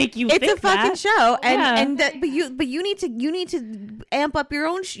fucking make you think that. It's a fucking show. But you need to amp up your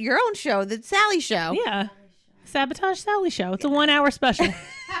own show, the Sally show. Yeah. Sabotage Sally show. It's a 1 hour special.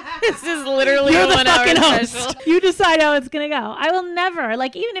 This is literally You're a 1 hour host. special. You decide how it's gonna go. I will never,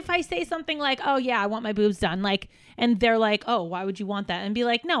 like, even if I say something like, oh yeah, I want my boobs done, like, and they're like, oh, why would you want that? And be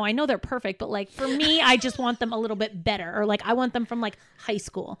like, no, I know they're perfect, but like for me, I just want them a little bit better, or like I want them from like high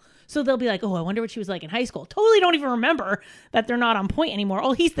school. So they'll be like, oh, I wonder what she was like in high school. Totally don't even remember that they're not on point anymore.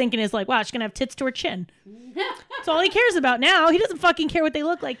 All he's thinking is like, wow, she's gonna have tits to her chin. That's all he cares about now. He doesn't fucking care what they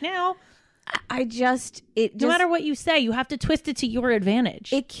look like now. No matter what you say, you have to twist it to your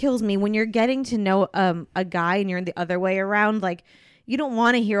advantage. It kills me when you're getting to know a guy and you're the other way around. Like, you don't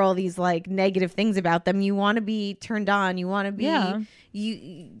want to hear all these like negative things about them. You want to be turned on. You want to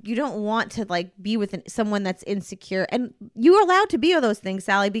be, you don't want to like be with someone that's insecure. And you're allowed to be all those things,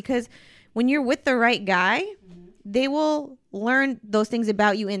 Sally, because when you're with the right guy, they will learn those things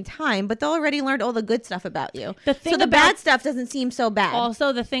about you in time, but they'll already learned all the good stuff about you. The bad stuff doesn't seem so bad.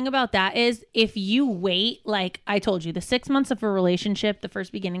 Also, the thing about that is if you wait, like I told you, the 6 months of a relationship, the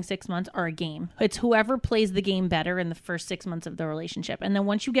first beginning 6 months are a game. It's whoever plays the game better in the first 6 months of the relationship. And then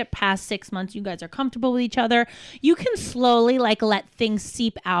once you get past 6 months, you guys are comfortable with each other. You can slowly like let things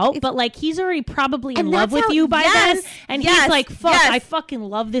seep out, but like he's already probably in love with you by then. And he's like, fuck, I fucking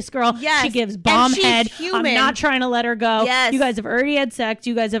love this girl. She gives bomb head. I'm not trying to let her go. You guys have already had sex.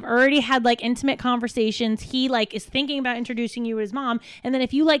 You guys have already had like intimate conversations. He like is thinking about introducing you to his mom. And then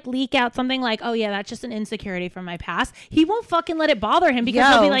if you like leak out something like, oh yeah, that's just an insecurity from my past, he won't fucking let it bother him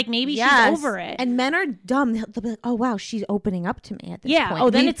because he'll be like, maybe she's over it. And men are dumb. They'll be like, oh wow, she's opening up to me at this point.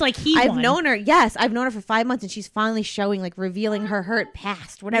 Oh, then it's like I've known her. Yes, I've known her for 5 months and she's finally showing, like revealing her hurt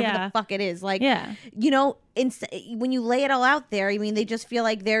past, whatever the fuck it is. Like, you know, when you lay it all out there, I mean, they just feel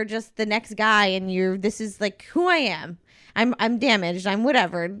like they're just the next guy and this is like who I am. I'm damaged. I'm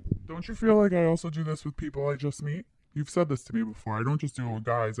whatever. Don't you feel like I also do this with people I just meet? You've said this to me before. I don't just do it with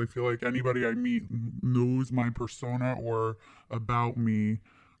guys. I feel like anybody I meet knows my persona or about me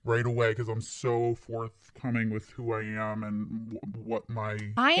right away because I'm so forthcoming with who I am and what my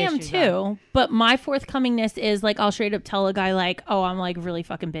I am too, but my forthcomingness is like I'll straight up tell a guy like, oh, I'm like really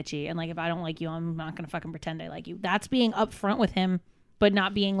fucking bitchy, and like if I don't like you, I'm not gonna fucking pretend I like you. That's being upfront with him, but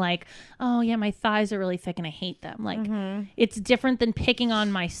not being like, oh yeah, my thighs are really thick and I hate them. Like it's different than picking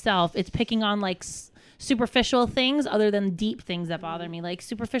on myself. It's picking on like superficial things other than deep things that bother me. Like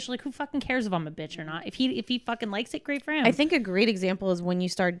superficial, like who fucking cares if I'm a bitch or not? If he fucking likes it, great for him. I think a great example is when you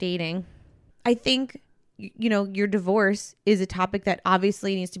start dating. I think, you know, your divorce is a topic that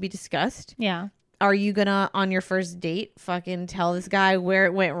obviously needs to be discussed. Yeah. Are you gonna, on your first date, fucking tell this guy where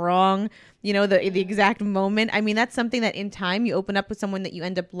it went wrong? You know, the exact moment. I mean, that's something that in time you open up with someone that you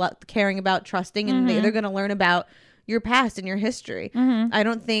end up caring about, trusting, and they're gonna learn about your past and your history. I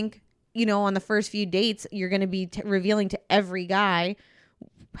don't think, you know, on the first few dates, you're gonna be revealing to every guy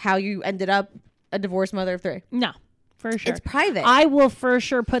how you ended up a divorced mother of 3. No. For sure. It's private. I will for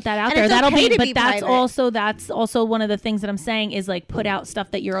sure put that out and there. It's That'll okay be, but be that's private. also one of the things that I'm saying is like put out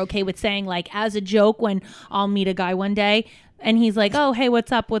stuff that you're okay with saying, like as a joke when I'll meet a guy one day and he's like, oh, hey,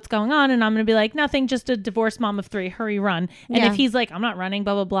 what's up? What's going on? And I'm going to be like, nothing, just a divorced mom of 3. Hurry, run. And if he's like, I'm not running,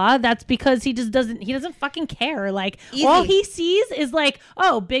 blah, blah, blah, that's because he doesn't fucking care. Like, all he sees is like,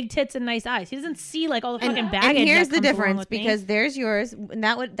 oh, big tits and nice eyes. He doesn't see like all the fucking baggage. And here's the difference, because there's yours, and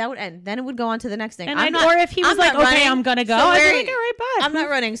that would end. Then it would go on to the next thing. And or if he was like, okay, I'm going to go, I'd be like, all right, bye. I'm not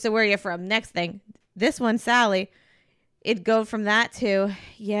running, so where are you from? Next thing. This one, Sally, it'd go from that to,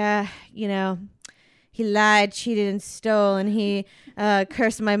 yeah, you know, he lied, cheated, and stole, and he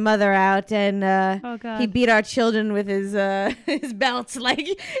cursed my mother out, and he beat our children with his belts. Like,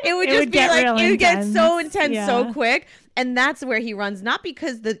 it would just be like, it would get so intense so quick. And that's where he runs, not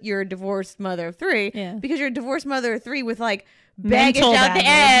because you're a divorced mother of 3, because you're a divorced mother of 3 with like baggage mental out the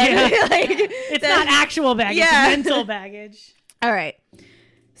end. Yeah. Like, it's not actual baggage, it's mental baggage. All right.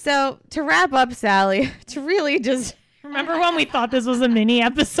 So to wrap up, Sally, to really just... Remember when we thought this was a mini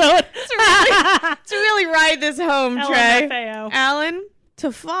episode? to really ride this home, Trey. LMFAO. Alan,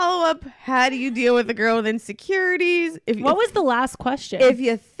 to follow up, how do you deal with a girl with insecurities? What was the last question? If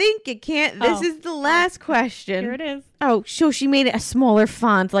you think it can't, this is the last question. Here it is. Oh, so she made it a smaller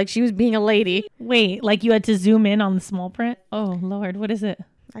font, like she was being a lady. Wait, like you had to zoom in on the small print? Oh, Lord, what is it?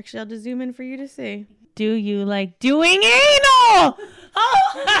 Actually, I'll just zoom in for you to see. Do you like doing anal?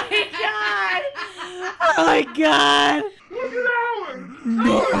 Oh my God. Oh my God. Look at Alan.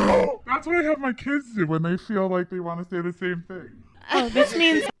 No. That's what I have my kids do when they feel like they want to say the same thing. Oh, this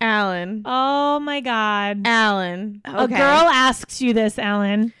means Alan. Oh my God. Alan. Okay. A girl asks you this,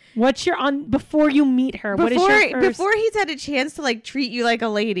 Alan. What's your before you meet her? What is your first? Before he's had a chance to like treat you like a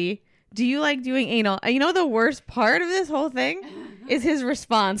lady, do you like doing anal? You know the worst part of this whole thing is his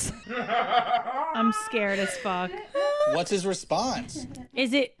response. I'm scared as fuck. What's his response?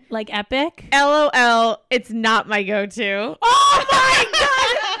 Is it like epic? LOL, it's not my go-to. Oh my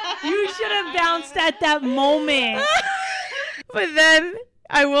God! You should have bounced at that moment. But then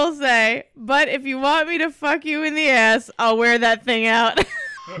I will say, but if you want me to fuck you in the ass, I'll wear that thing out.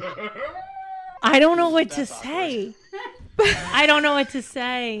 I don't know what to say. I don't know what to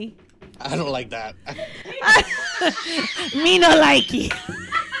say. I don't like that. Me no likey.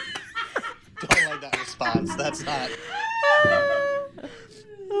 Don't like that response. That's not.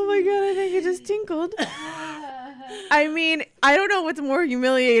 Oh my God, I think it just tinkled. I mean, I don't know what's more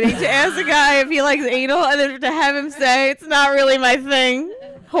humiliating, to ask a guy if he likes anal and then to have him say, it's not really my thing,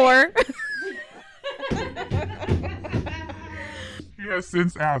 whore. He has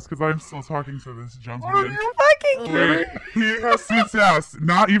since asked, because I'm still talking to this gentleman. Are you fucking kidding? He has since asked,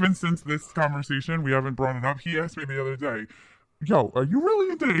 not even since this conversation, we haven't brought it up. He asked me the other day, yo, are you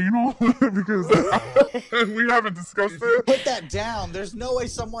really into anal? Because we haven't discussed it. Put that down. There's no way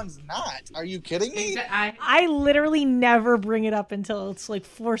someone's not. Are you kidding me? I literally never bring it up until it's like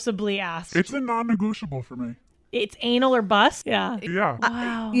forcibly asked. It's a non-negotiable for me. It's anal or bust? Yeah. Yeah.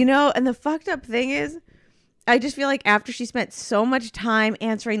 Wow. You know, and the fucked up thing is, I just feel like after she spent so much time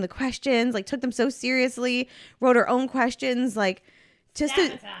answering the questions, like took them so seriously, wrote her own questions, like just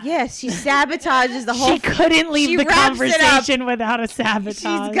she sabotages the whole. She couldn't leave the conversation without a sabotage.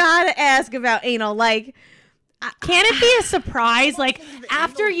 She's got to ask about anal. Like, can it be a surprise? Like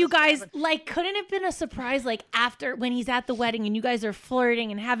after you guys, like, couldn't it have been a surprise? Like after when he's at the wedding and you guys are flirting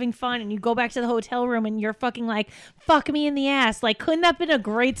and having fun and you go back to the hotel room and you're fucking like, fuck me in the ass. Like, couldn't that have been a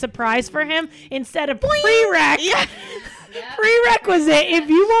great surprise for him instead of prereq? Yeah. Prerequisite, if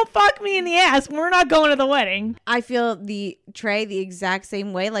you won't fuck me in the ass, we're not going to the wedding. I feel the exact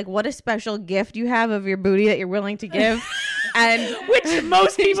same way. Like, what a special gift you have of your booty that you're willing to give. And which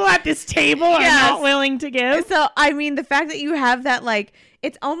most people at this table are not willing to give. So, I mean, the fact that you have that, like,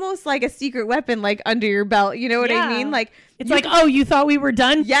 it's almost like a secret weapon, like, under your belt. You know what I mean? Like, it's like, oh, you thought we were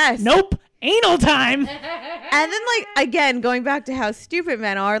done? Yes. Nope. Anal time. And then, like, again, going back to how stupid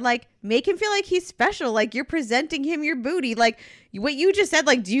men are, like, make him feel like he's special. Like, you're presenting him your booty. Like, what you just said,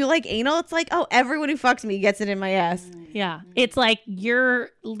 like, do you like anal? It's like, oh, everyone who fucks me gets it in my ass. Yeah. It's like, you're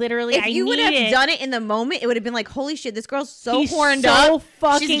literally, if you would have done it in the moment, it would have been like, holy shit, this girl's so horned so up.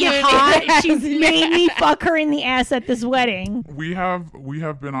 Fucking hot. She's made me fuck her in the ass at this wedding. We have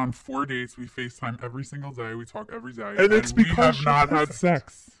been on 4 dates. We FaceTime every single day. We talk every day. And it's because we have not had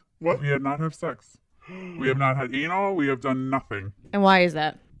sex. What? We have not had sex. We have not had anal. We have done nothing. And why is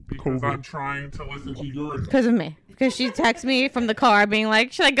that? Because I'm trying to listen to yours. Because of me. Because she texts me from the car being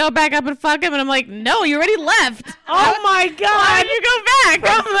like, should I go back up and fuck him? And I'm like, no, you already left. Oh my God. Why did you go back?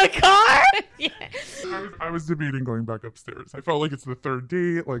 From the car? Yeah. I was debating going back upstairs. I felt like it's the third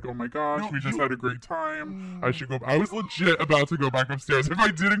date. Like, oh my gosh, we just had a great time. I should go. I was legit about to go back upstairs. If I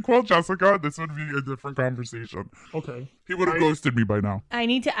didn't call Jessica, this would be a different conversation. Okay. He would have ghosted me by now. I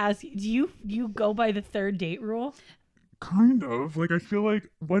need to ask you, do you go by the third date rule? Kind of. Like, I feel like,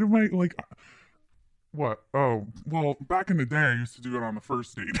 what am I, like, what? Oh, well, back in the day, I used to do it on the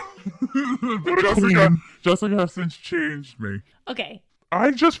first date. But Jessica has since changed me. Okay.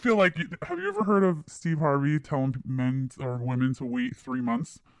 I just feel like, have you ever heard of Steve Harvey telling men or women to wait 3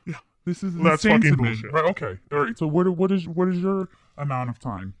 months? Yeah. This is That's insane fucking to me. bullshit. Right, okay. All right, so what is your amount of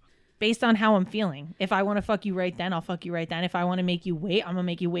time? Based on how I'm feeling. If I want to fuck you right then, I'll fuck you right then. If I want to make you wait, I'm gonna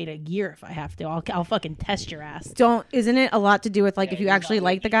make you wait a year if I have to. I'll fucking test your ass. Isn't it a lot to do with like if you actually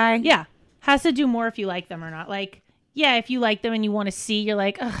like the guy? Yeah. Has to do more if you like them or not. Like, yeah, if you like them and you want to see, you're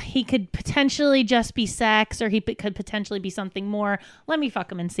like, ugh, he could potentially just be sex or he could potentially be something more. Let me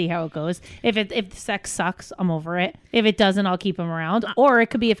fuck him and see how it goes. If the sex sucks, I'm over it. If it doesn't, I'll keep him around. Or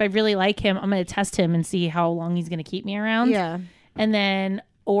it could be if I really like him, I'm going to test him and see how long he's going to keep me around. Yeah. And then,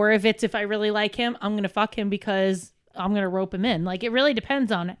 or if I really like him, I'm going to fuck him because I'm going to rope him in. Like, it really depends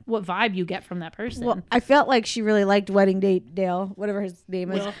on what vibe you get from that person. Well, I felt like she really liked Wedding Date Dale, whatever his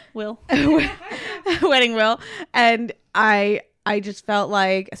name is. Will. Wedding Will. And I just felt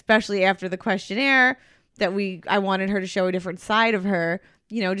like, especially after the questionnaire, that I wanted her to show a different side of her,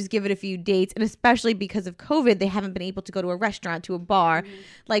 you know, just give it a few dates. And especially because of COVID, they haven't been able to go to a restaurant, to a bar.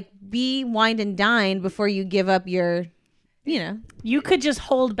 Like, be wine and dine before you give up your, you know. You could just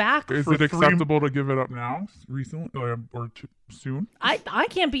hold back. Is it acceptable to give it up now, recently, or soon? I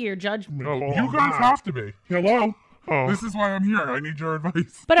can't be your judge. Oh, you guys have to be. Hello? Oh. This is why I'm here. I need your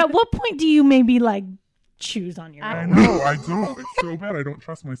advice. But at what point do you maybe like choose on your I own? know, I don't. It's so bad. I don't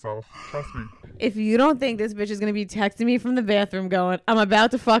trust myself. Trust me. If you don't think this bitch is going to be texting me from the bathroom going, I'm about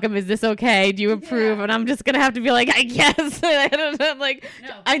to fuck him. Is this okay? Do you approve? Yeah. And I'm just going to have to be like, I guess. I don't know. Like,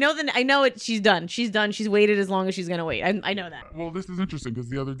 no. I know it. She's done. She's done. She's waited as long as she's going to wait. I know that. Well, this is interesting because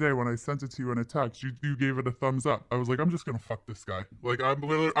the other day when I sent it to you in a text, you gave it a thumbs up. I was like, I'm just going to fuck this guy. Like, I'm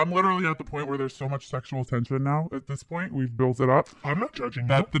literally at the point where there's so much sexual tension now at this point. We've built it up. I'm not judging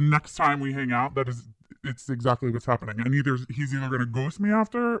that. The next time we hang out, it's exactly what's happening. And he's either going to ghost me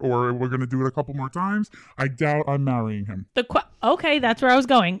after or we're going to do it a couple more times. I doubt I'm marrying him. Okay, that's where I was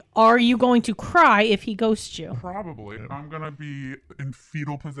going. Are you going to cry if he ghosts you? Probably. I'm going to be in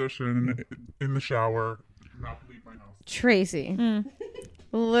fetal position in the shower, not leave my house. Tracy.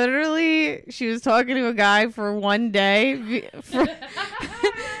 Literally, she was talking to a guy for one day.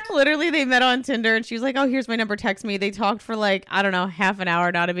 Literally, they met on Tinder and she was like, oh, here's my number, text me. They talked for like, I don't know, half an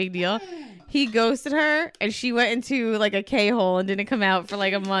hour, not a big deal. He ghosted her and she went into like a K-hole and didn't come out for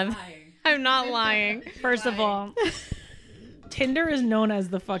like a month. I'm not lying. First of all, Tinder is known as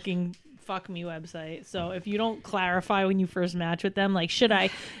the fucking fuck me website. So if you don't clarify when you first match with them, like, should I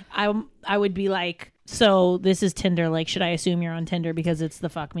would be like, so this is Tinder. Like, should I assume you're on Tinder because it's the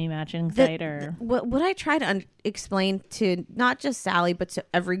fuck me matching site? Or what I try to explain to not just Sally, but to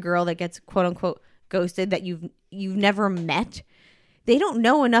every girl that gets quote unquote ghosted that you've never met. They don't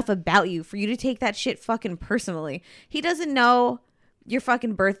know enough about you for you to take that shit fucking personally. He doesn't know your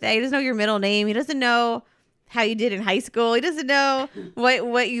fucking birthday. He doesn't know your middle name. He doesn't know how you did in high school. He doesn't know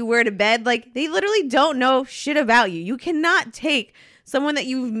what you wear to bed. Like, they literally don't know shit about you. You cannot take someone that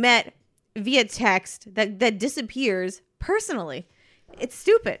you've met via text that disappears personally. It's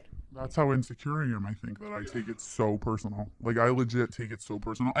stupid. That's how insecure I am, I think, that I take it so personal. Like, I legit take it so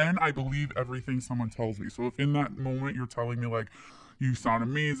personal. And I believe everything someone tells me. So if in that moment you're telling me, like, you sound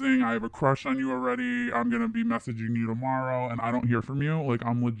amazing, I have a crush on you already, I'm going to be messaging you tomorrow, and I don't hear from you, like,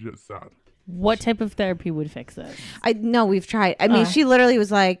 I'm legit sad. What type of therapy would fix this? No, we've tried. I mean, she literally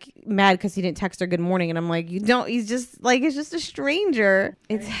was like mad because he didn't text her good morning, and I'm like, you don't. He's just like, it's just a stranger.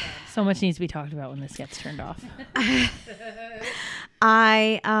 It's so much needs to be talked about when this gets turned off.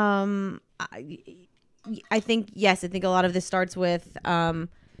 I think yes. I think a lot of this starts with the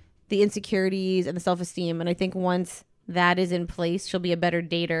insecurities and the self-esteem, and I think once that is in place, she'll be a better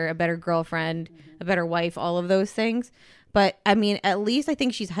dater, a better girlfriend, a better wife, all of those things. But I mean, at least I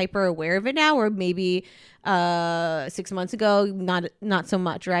think she's hyper aware of it now, or maybe 6 months ago, not so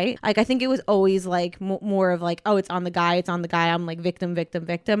much, right? Like, I think it was always like more of like, oh, it's on the guy. I'm like victim.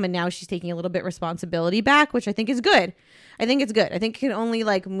 And now she's taking a little bit responsibility back, which I think is good. I think it's good. I think it can only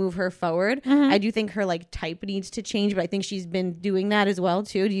like move her forward. I do think her like type needs to change, but I think she's been doing that as well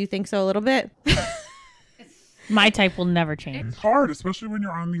too. Do you think so a little bit? My type will never change. It's hard, especially when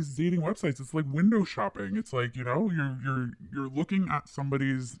you're on these dating websites. It's like window shopping. It's like, you know, you're looking at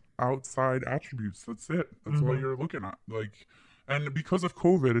somebody's outside attributes. That's it. That's all you're looking at. Like, and because of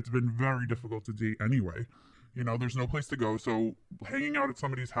COVID, it's been very difficult to date anyway. You know, there's no place to go. So hanging out at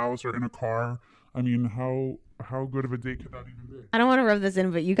somebody's house or in a car, I mean, how good of a date could that even be? I don't want to rub this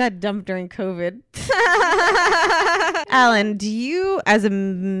in, but you got dumped during COVID. Alan, do you, as a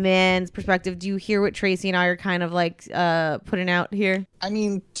man's perspective, do you hear what Tracy and I are kind of like putting out here? I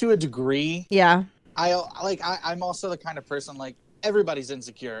mean, to a degree. Yeah. I'm also the kind of person, like, everybody's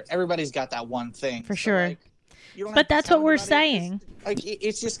insecure. Everybody's got that one thing. For sure. Like, you don't But have to that's tell what we're anybody. saying.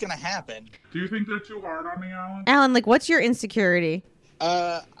 It's just gonna happen. Do you think they're too hard on me, Alan? Alan, like, what's your insecurity?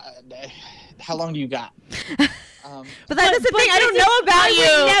 How long do you got? But that's the thing. I don't know about you.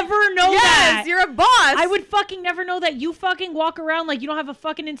 I would never know that. Yes, you're a boss. I would fucking never know that. You fucking walk around like you don't have a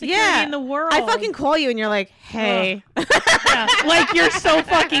fucking insecurity in the world. I fucking call you and you're like, hey. Yeah, like you're so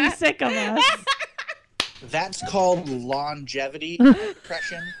fucking sick of us. That's called longevity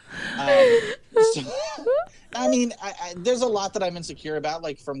depression. So, I mean, there's a lot that I'm insecure about,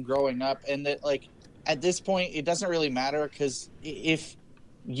 like, from growing up, and that, like, at this point, it doesn't really matter, because if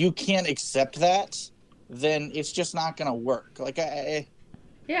you can't accept that, then it's just not gonna work. Like,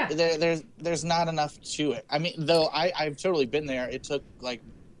 there's not enough to it. I mean, though I've totally been there. It took, like,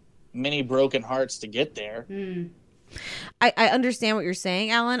 many broken hearts to get there. I understand what you're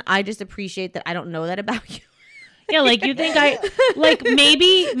saying, Alan. I just appreciate that I don't know that about you. Yeah, like you think I like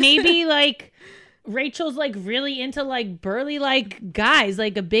maybe like Rachel's like really into like burly like guys,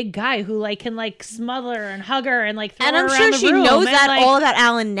 like a big guy who like can like smother and hug her and like throw her around the room. And I'm sure she knows that like, all about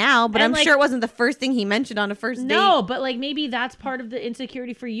Alan now, but I'm like, sure it wasn't the first thing he mentioned on a first date. No, but like maybe that's part of the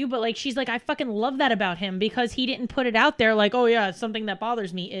insecurity for you. But like she's like, I fucking love that about him because he didn't put it out there. Like, oh yeah, something that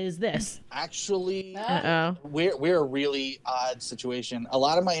bothers me is this. Actually, we're a really odd situation. A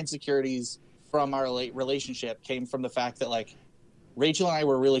lot of my insecurities from our relationship came from the fact that, like, Rachel and I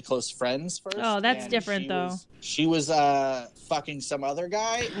were really close friends first. Oh, that's different, though. She was fucking some other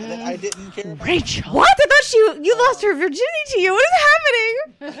guy that I didn't care about. Rachel. What? I thought you lost her virginity to you. What is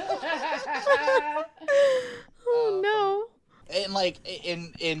happening? Oh, no. And, like,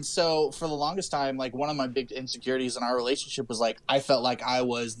 and so for the longest time, like, one of my big insecurities in our relationship was, like, I felt like I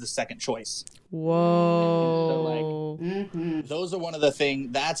was the second choice. Whoa. So, like, those are one of the things,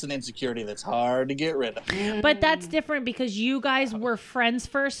 that's an insecurity that's hard to get rid of. But that's different because you guys were friends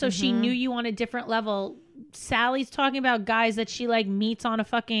first, so she knew you on a different level. Sally's talking about guys that she, like, meets on a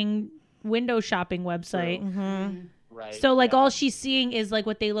fucking window shopping website. Right. So, like, all she's seeing is, like,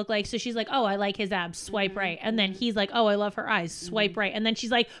 what they look like. So she's like, oh, I like his abs. Swipe right. And then he's like, oh, I love her eyes. Swipe right. And then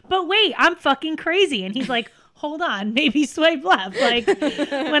she's like, but wait, I'm fucking crazy. And he's like, hold on, maybe swipe left. Like,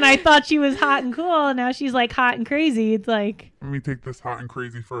 when I thought she was hot and cool, and now she's, like, hot and crazy. It's like... Let me take this hot and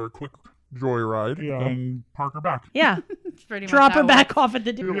crazy for a quick joyride and park her back. Yeah. Pretty much Drop her back off at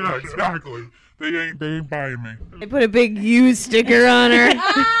the door. Yeah, exactly. They ain't buying me. They put a big U sticker on her.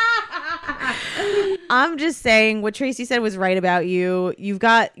 I'm just saying what Tracy said was right about you.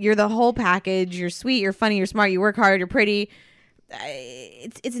 You're the whole package. You're sweet, you're funny, you're smart, you work hard, you're pretty.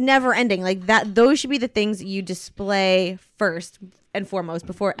 It's never ending. Like that, those should be the things that you display first and foremost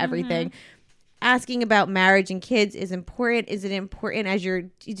before everything. Asking about marriage and kids is important. Is it important as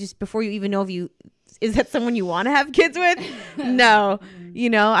you just before you even know if is that someone you want to have kids with? No.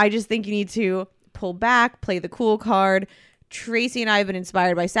 I just think you need to pull back, play the cool card. Tracy and I have been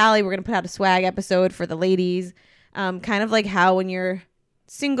inspired by Sally. We're going to put out a swag episode for the ladies. Kind of like how when you're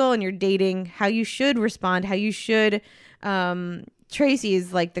single and you're dating, how you should respond, how you should. Tracy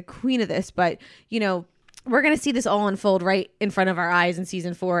is like the queen of this, but we're going to see this all unfold right in front of our eyes in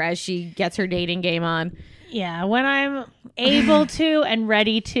season 4 as she gets her dating game on. Yeah, when I'm able to and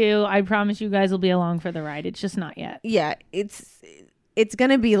ready to, I promise you guys will be along for the ride. It's just not yet. Yeah, it's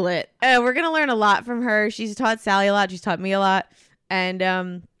going to be lit. We're going to learn a lot from her. She's taught Sally a lot. She's taught me a lot. And,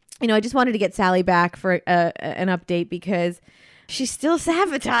 I just wanted to get Sally back for an update because she's still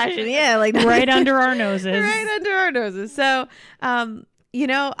sabotaging. Yeah, like right under our noses. Right under our noses. So, I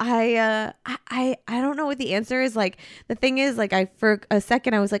don't know what the answer is. Like, the thing is, like, for a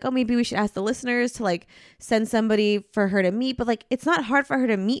second I was like, oh, maybe we should ask the listeners to like send somebody for her to meet. But like, it's not hard for her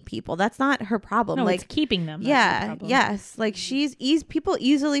to meet people. That's not her problem. No, like it's keeping them. Yeah. Yes. Like people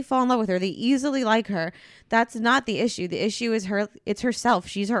easily fall in love with her. They easily like her. That's not the issue. The issue is it's herself.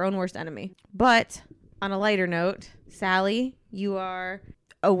 She's her own worst enemy. But on a lighter note, Sally, you are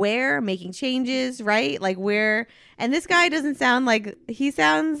aware, making changes, right? Like where, and this guy doesn't sound like, he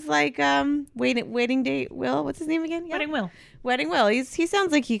sounds like waiting date Will. What's his name again? Yeah. Wedding Will. He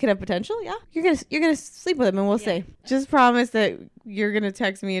sounds like he could have potential. Yeah. You're gonna sleep with him and we'll see. Just promise that you're gonna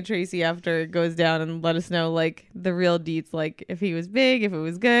text me and Tracy after it goes down and let us know like the real deets, like if he was big, if it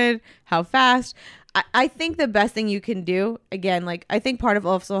was good, how fast. I think the best thing you can do, again, like I think part of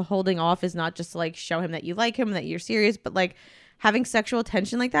also holding off is not just to like show him that you like him, that you're serious, but like having sexual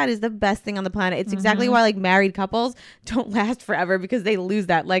tension like that is the best thing on the planet. It's exactly why like married couples don't last forever, because they lose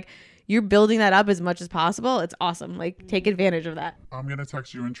that. Like you're building that up as much as possible. It's awesome. Like take advantage of that. I'm going to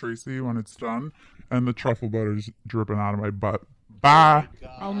text you and Tracy when it's done, and the truffle butter's dripping out of my butt. Bye.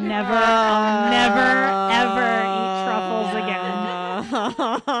 I'll never ever eat truffles again.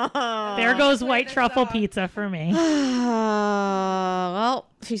 There goes white truffle pizza for me. Well,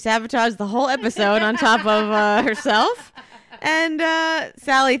 she sabotaged the whole episode on top of herself. And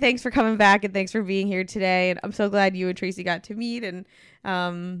Sally, thanks for coming back and thanks for being here today. And I'm so glad you and Tracy got to meet, and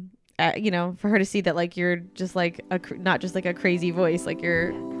for her to see that like you're just like not just like a crazy voice, like you're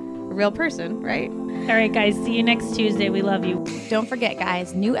a real person, right? All right, guys, see you next Tuesday. We love you. Don't forget,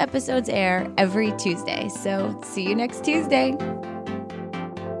 guys, new episodes air every Tuesday. So see you next Tuesday.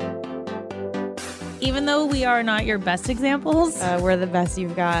 Even though we are not your best examples, we're the best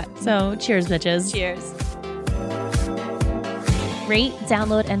you've got. So cheers, bitches. Cheers. Rate,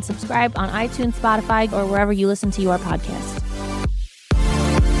 download, and subscribe on iTunes, Spotify, or wherever you listen to your podcast.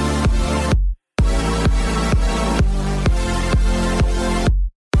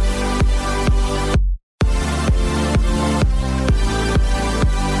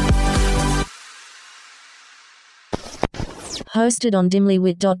 Hosted on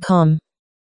dimlywit.com.